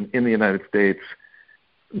production in the United States,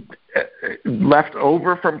 left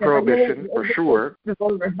over from Prohibition, for sure. The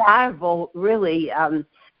revival really has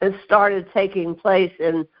started taking place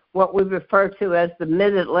in what we refer to as the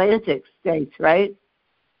Mid-Atlantic states, right?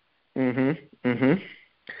 Mm-hmm,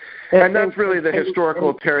 mm-hmm. And that's really the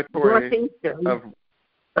historical territory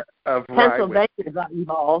of Pennsylvania got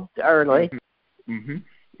involved early. Mm-hmm,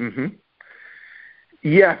 mm-hmm.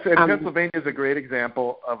 Yes, and Pennsylvania is a great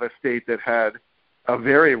example of a state that had a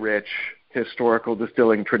very rich historical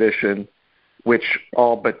distilling tradition, which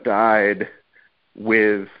all but died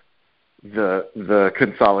with the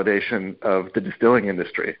consolidation of the distilling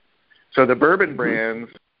industry. So the bourbon brands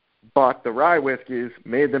bought the rye whiskeys,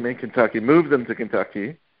 made them in Kentucky, moved them to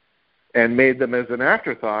Kentucky, and made them as an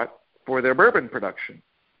afterthought for their bourbon production.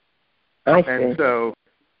 And so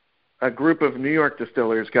a group of New York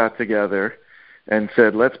distillers got together and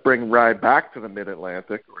said, let's bring rye back to the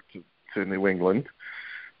Mid-Atlantic or to New England.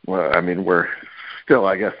 Well, I mean, we're still,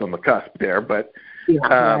 I guess, on the cusp there, but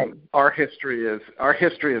our history is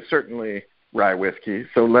certainly rye whiskey.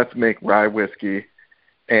 So let's make rye whiskey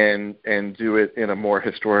and do it in a more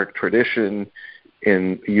historic tradition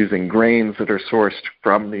in using grains that are sourced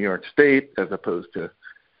from New York State as opposed to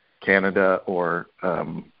Canada or,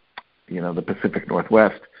 the Pacific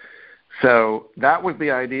Northwest. So that was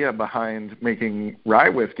the idea behind making rye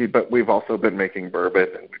whiskey, but we've also been making bourbon,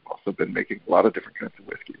 and we've also been making a lot of different kinds of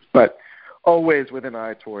whiskeys, but always with an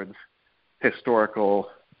eye towards historical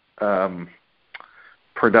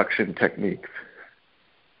production techniques.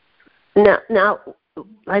 Now,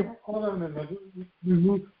 hold on a minute.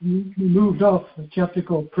 We moved off a chapter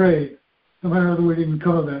called Pray. Somehow or other we didn't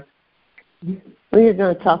cover that. We're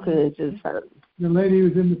not talking into the phone. The lady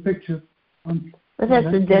who's in the picture. But that's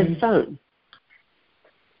a dead phone.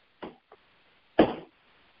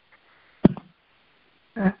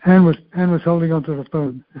 Anne was holding onto the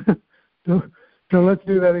phone. So let's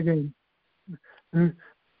do that again.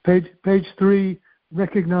 Page 3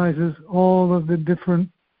 recognizes all of the different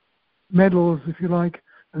medals, if you like,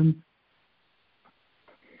 and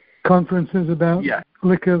conferences about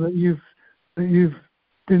liquor that you've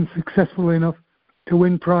been successful enough to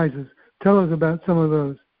win prizes. Tell us about some of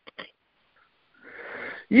those.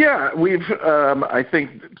 Yeah, we've. I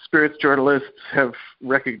think spirits journalists have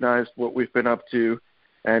recognized what we've been up to,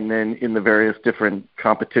 and then in the various different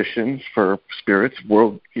competitions for spirits,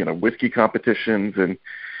 world, whiskey competitions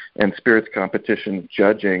and spirits competitions,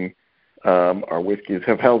 judging, our whiskeys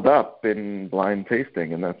have held up in blind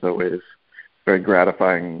tasting, and that's always very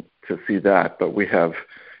gratifying to see that. But we have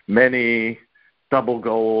many double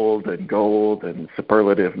gold and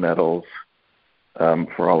superlative medals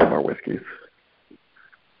for all of our whiskeys.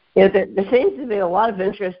 Yeah, there seems to be a lot of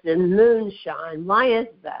interest in moonshine. Why is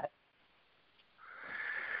that?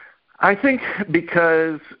 I think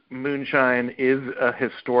because moonshine is a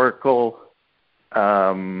historical,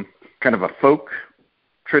 kind of a folk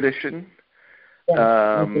tradition.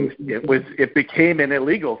 It became an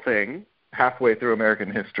illegal thing halfway through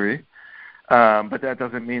American history, but that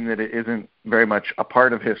doesn't mean that it isn't very much a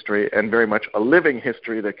part of history and very much a living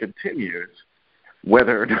history that continues,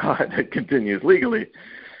 whether or not it continues legally.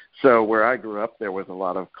 So where I grew up, there was a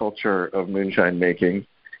lot of culture of moonshine making.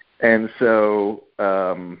 And so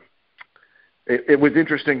it was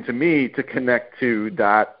interesting to me to connect to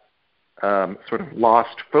that sort of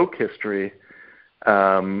lost folk history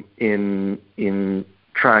in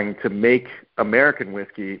trying to make American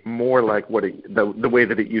whiskey more like the way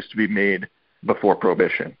that it used to be made before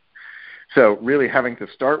Prohibition. So really having to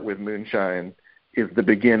start with moonshine is the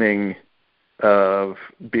beginning of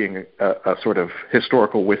being a sort of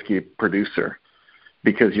historical whiskey producer,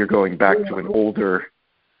 because you're going back to an older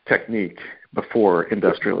technique before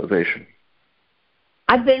industrialization.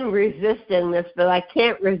 I've been resisting this, but I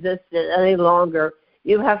can't resist it any longer.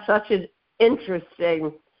 You have such an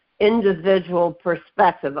interesting individual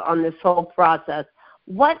perspective on this whole process.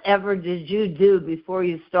 Whatever did you do before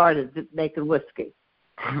you started making whiskey?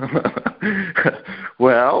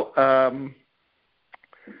 Well,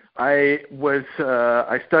 I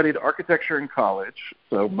studied architecture in college,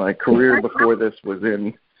 so my career before this was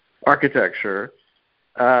in architecture.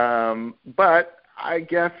 But I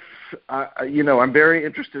guess, I'm very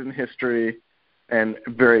interested in history and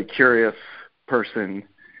very curious person,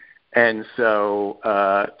 and so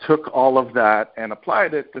took all of that and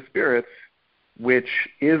applied it to spirits, which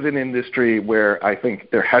is an industry where I think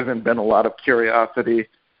there hasn't been a lot of curiosity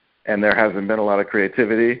and there hasn't been a lot of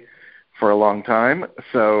creativity for a long time.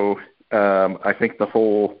 So I think the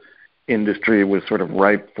whole industry was sort of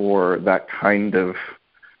ripe for that kind of,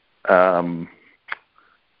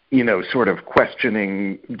 sort of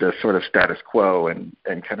questioning the sort of status quo and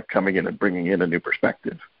kind of coming in and bringing in a new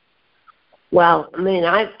perspective. Well, I mean,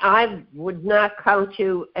 I would not count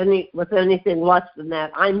you with anything less than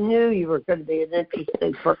that. I knew you were going to be an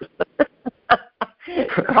interesting person.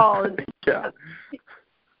 Colin, yeah.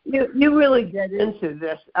 You really get into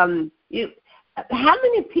this. How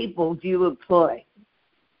many people do you employ?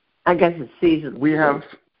 I guess it's seasonal. We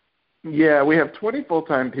have 20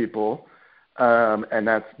 full-time people, and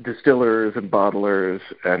that's distillers and bottlers,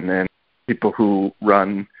 and then people who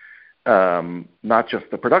run not just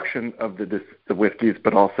the production of the whiskeys,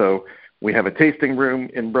 but also we have a tasting room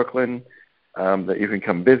in Brooklyn that you can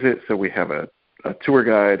come visit. So we have a tour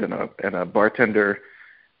guide and a bartender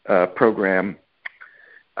program.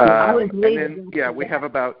 We have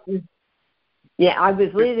about I was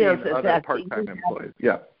leading on to other that. part-time employees.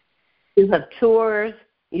 Yeah, you have tours.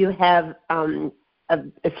 You have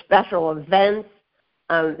special events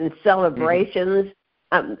and celebrations.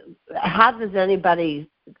 Mm-hmm. How does anybody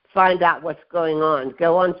find out what's going on?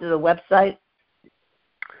 Go onto the website?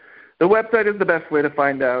 The website is the best way to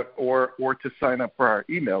find out, or to sign up for our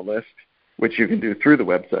email list, which you can do through the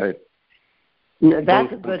website. No, that's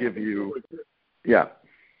Both a good. will give you, yeah.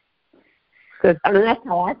 Because that's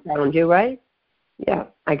how I found you, right? Yeah,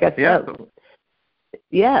 I guess so.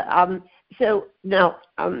 Yeah. So now,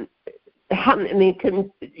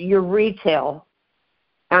 can your retail?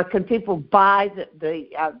 Can people buy the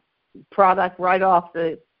product right off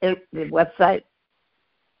the website?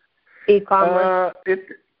 E-commerce?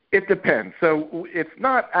 It depends. So it's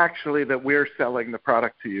not actually that we're selling the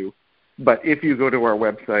product to you, but if you go to our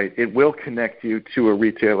website, it will connect you to a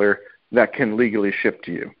retailer that can legally ship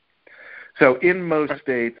to you. So in most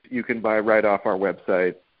states, you can buy right off our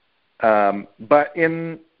website, but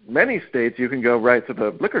in many states, you can go right to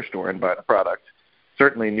the liquor store and buy the product.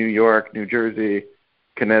 Certainly New York, New Jersey,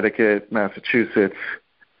 Connecticut, Massachusetts,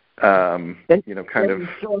 kind of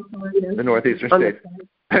the northeastern states.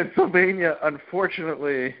 Pennsylvania,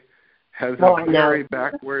 unfortunately, has a very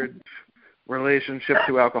backward relationship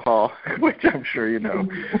to alcohol, which I'm sure you know.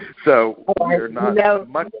 So we're not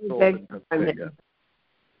much sold in Pennsylvania.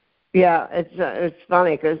 Yeah, it's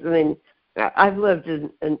funny because, I've lived in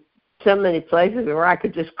so many places where I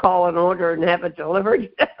could just call an order and have it delivered.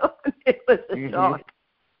 It was a shock.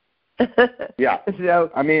 Yeah. So,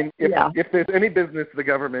 if there's any business the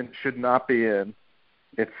government should not be in,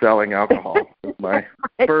 it's selling alcohol. It's my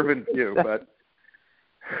fervent view, but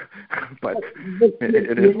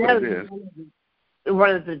it is what it is. One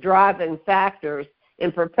of the driving factors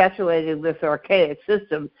in perpetuating this archaic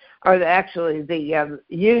system are actually the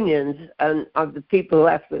unions of the people who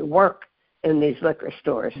actually work in these liquor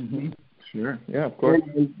stores. Mm-hmm. Sure. Yeah, of course.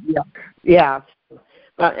 Yeah.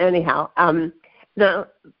 But anyhow, now,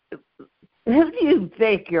 who do you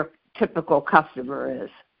think your typical customer is?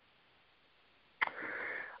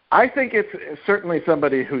 I think it's certainly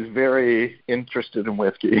somebody who's very interested in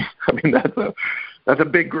whiskey. That's a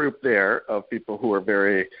big group there of people who are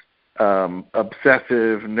very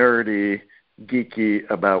obsessive, nerdy, geeky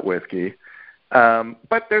about whiskey.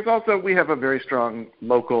 But there's also, we have a very strong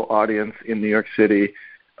local audience in New York City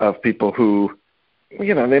of people who,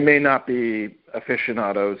 they may not be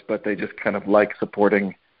aficionados, but they just kind of like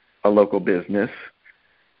supporting a local business.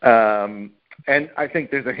 And I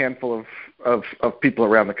think there's a handful of people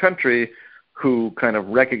around the country who kind of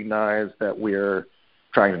recognize that we're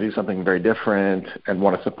trying to do something very different and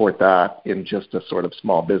want to support that in just a sort of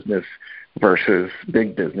small business versus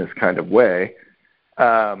big business kind of way.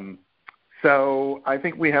 So I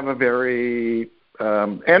think we have a very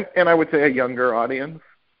and I would say a younger audience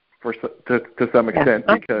to some extent,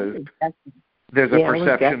 because there's a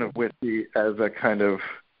perception of whiskey as a kind of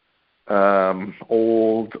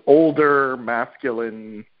older,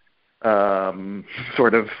 masculine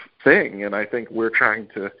sort of thing, and I think we're trying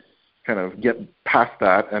to kind of get past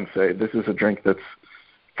that and say this is a drink that's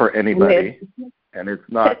for anybody, and it's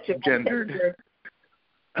not gendered.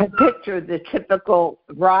 I picture the typical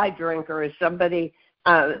rye drinker as somebody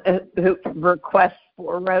who requests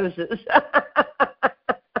 4 roses.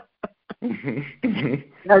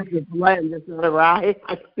 That's a blend. It's not a rye.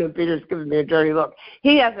 Peter's giving me a dirty look.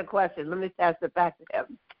 He has a question. Let me pass it back to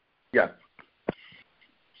him. Yeah.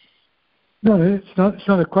 No, it's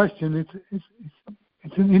not a question.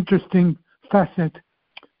 It's an interesting facet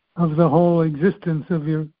of the whole existence of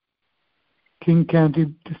your King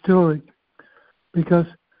County distillery, because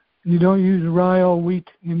you don't use rye or wheat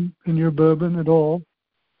in your bourbon at all.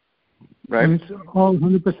 Right. And it's all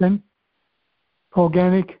 100%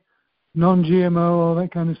 organic, non-GMO, all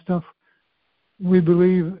that kind of stuff. We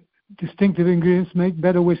believe distinctive ingredients make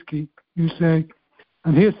better whiskey, you say.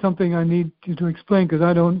 And here's something I need you to explain, because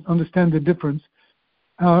I don't understand the difference.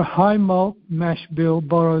 Our high malt mash bill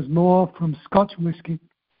borrows more from Scotch whiskey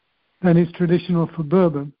than is traditional for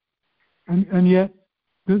bourbon. And yet,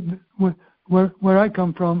 where I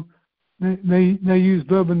come from, they use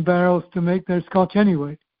bourbon barrels to make their Scotch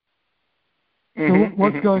anyway. So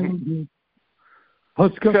what's going on here?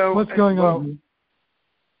 What's going on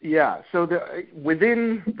here? Yeah, so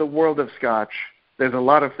within the world of Scotch, there's a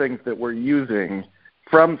lot of things that we're using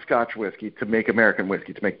from Scotch whiskey to make American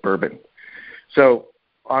whiskey, to make bourbon. So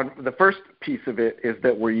on the first piece of it is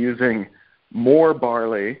that we're using more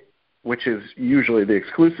barley, which is usually the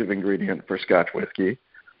exclusive ingredient for Scotch whiskey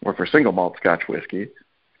or for single malt Scotch whiskey.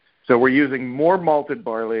 So we're using more malted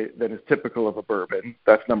barley than is typical of a bourbon.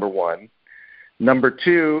 That's number one. Number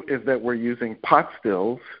two is that we're using pot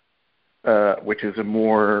stills, which is a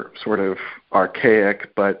more sort of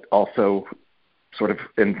archaic but also sort of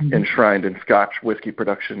enshrined in Scotch whiskey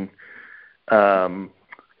production. And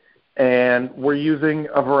we're using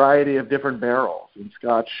a variety of different barrels. In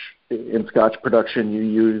Scotch production, you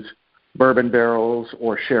use bourbon barrels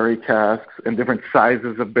or sherry casks and different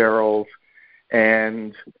sizes of barrels,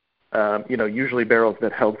 and usually barrels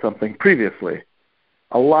that held something previously.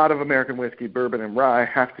 A lot of American whiskey, bourbon, and rye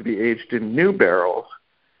have to be aged in new barrels,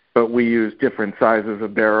 but we use different sizes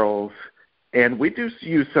of barrels, and we do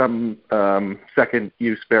use some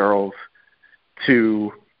second-use barrels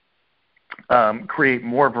to create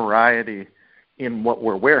more variety in what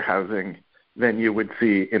we're warehousing than you would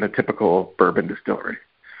see in a typical bourbon distillery.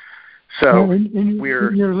 So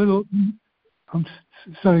I'm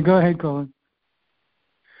sorry, go ahead, Colin.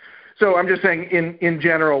 So I'm just saying, in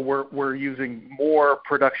general, we're using more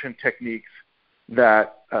production techniques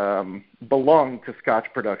that belong to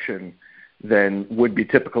Scotch production than would be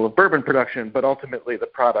typical of bourbon production, but ultimately the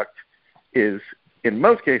product is, in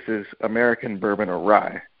most cases, American bourbon or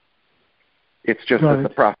rye. It's just that the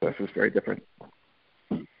process is very different.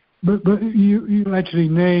 But you actually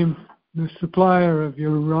name the supplier of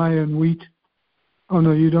your rye and wheat. Oh,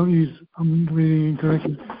 no, you don't use, I'm reading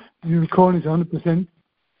incorrectly. Your corn is 100%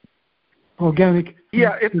 organic.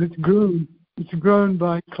 Yeah. It's grown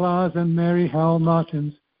by Claas and Mary Howell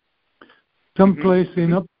Martins, someplace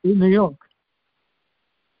in upstate New York.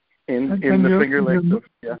 In the Finger Lakes.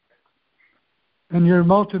 Yeah. And your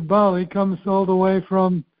malted barley comes all the way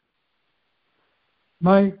from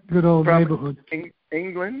my good old neighborhood.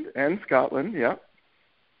 England and Scotland, yeah.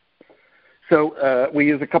 So we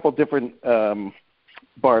use a couple different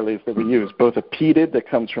barleys that we use, both a peated that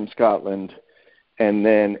comes from Scotland and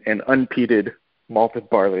then an unpeated malted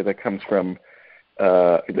barley that comes from,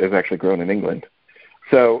 is actually grown in England.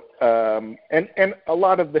 So, and a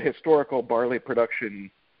lot of the historical barley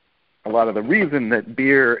production, a lot of the reason that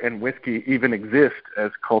beer and whiskey even exist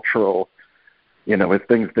as cultural, as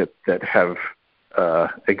things that have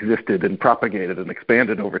existed and propagated and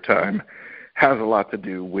expanded over time, has a lot to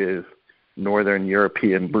do with Northern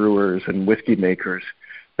European brewers and whiskey makers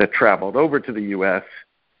that traveled over to the U.S.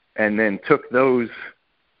 and then took those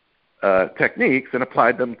techniques and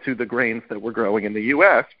applied them to the grains that were growing in the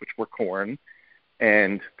U.S., which were corn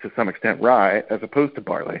and, to some extent, rye, as opposed to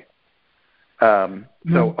barley.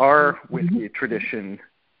 So our whiskey tradition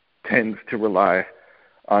tends to rely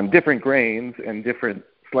on different grains and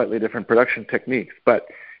slightly different production techniques. But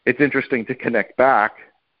it's interesting to connect back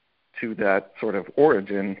to that sort of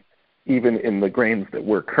origin, even in the grains that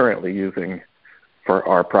we're currently using for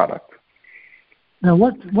our product. Now,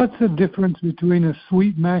 what's the difference between a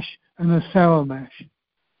sweet mash and a sour mash?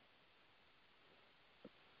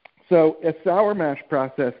 So a sour mash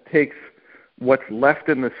process takes what's left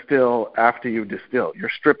in the still after you distill. You're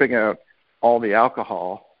stripping out all the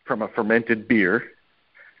alcohol from a fermented beer,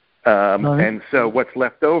 and so what's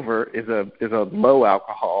left over is a low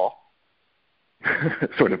alcohol,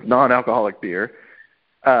 sort of non-alcoholic beer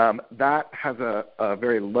that has a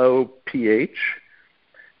very low pH,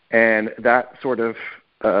 and that sort of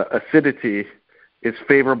acidity is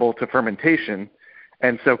favorable to fermentation,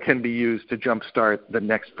 and so can be used to jumpstart the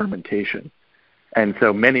next fermentation. And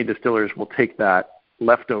so many distillers will take that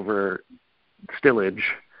leftover stillage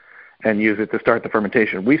and use it to start the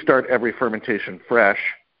fermentation. We start every fermentation fresh.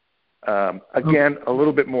 Again, a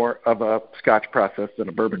little bit more of a Scotch process than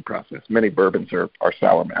a bourbon process. Many bourbons are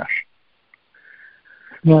sour mash.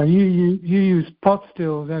 Yeah, you use pot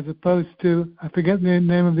stills as opposed to, I forget the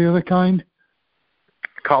name of the other kind?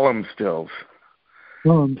 Column stills.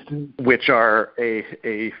 Column stills. Which are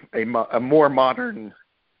a more modern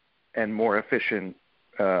and more efficient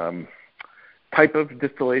type of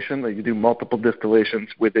distillation. That you do multiple distillations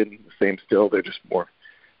within the same still. They're just more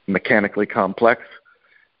mechanically complex.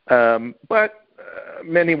 But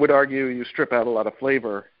many would argue you strip out a lot of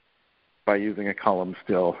flavor by using a column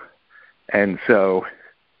still. And so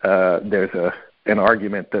there's an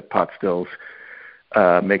argument that pot stills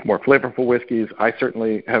make more flavorful whiskeys. I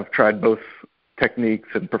certainly have tried both techniques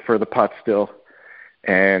and prefer the pot still.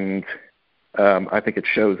 And I think it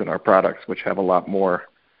shows in our products, which have a lot more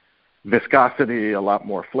viscosity, a lot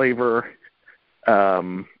more flavor.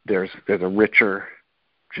 There's a richer,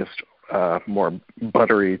 just more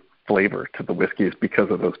buttery flavor to the whiskeys because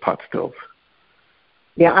of those pot stills.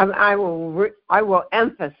 Yeah, I will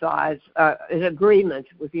emphasize an agreement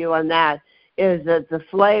with you on that. Is that the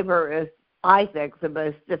flavor is, I think, the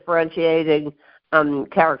most differentiating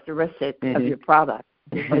characteristic of your product.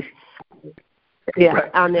 Yeah,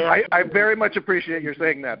 right. I mean, I very much appreciate your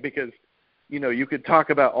saying that, because you could talk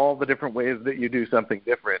about all the different ways that you do something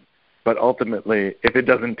different, but ultimately, if it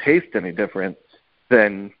doesn't taste any different,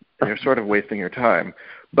 then you're sort of wasting your time.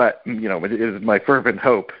 But it is my fervent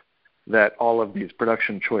hope that all of these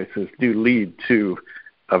production choices do lead to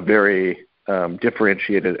a very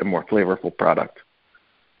differentiated and more flavorful product.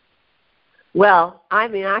 Well, I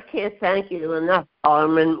mean, I can't thank you enough,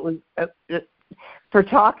 Solomon, for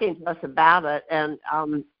talking to us about it, and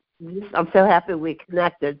I'm so happy we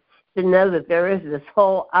connected to know that there is this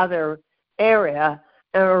whole other area,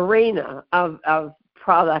 an arena of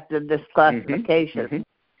product of this classification.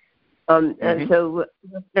 And so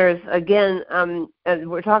there's, again, and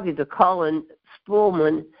we're talking to Colin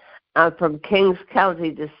Spoolman from Kings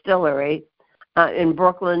County Distillery in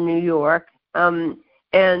Brooklyn, New York. And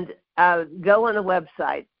go on the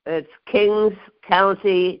website. It's Kings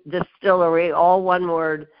County Distillery, all one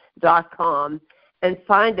word, .com, and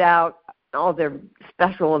find out all their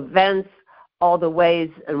special events, all the ways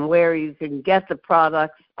and where you can get the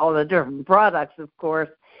products, all the different products, of course.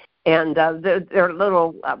 And they're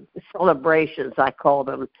little celebrations, I call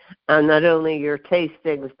them. And not only your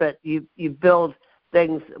tastings, but you build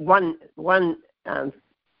things. One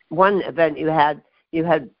event you had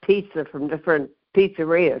pizza from different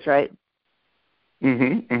pizzerias, right?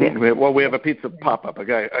 Yeah. Well, we have a pizza pop-up. A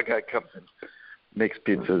guy comes and makes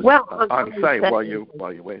pizzas on site while you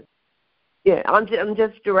wait. Yeah, I'm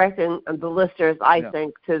just directing the listeners, I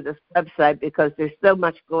think, to this website, because there's so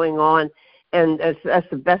much going on, and that's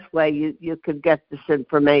the best way you could get this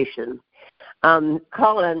information.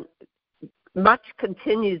 Colin, much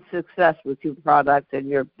continued success with your product and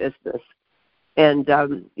your business. And,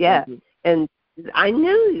 and I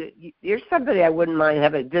knew you're somebody I wouldn't mind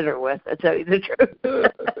having dinner with, to tell you the truth.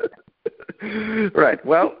 Right.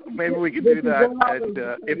 Well, maybe we can do that. And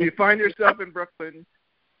if you find yourself in Brooklyn,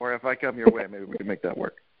 or if I come your way, maybe we can make that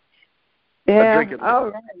work. Yeah, all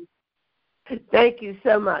right. Thank you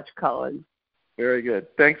so much, Colin. Very good.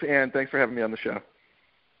 Thanks, Ann. Thanks for having me on the show.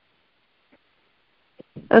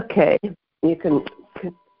 Okay. You can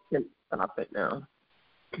stop it now.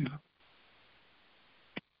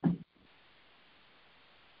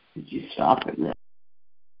 Did you stop it now?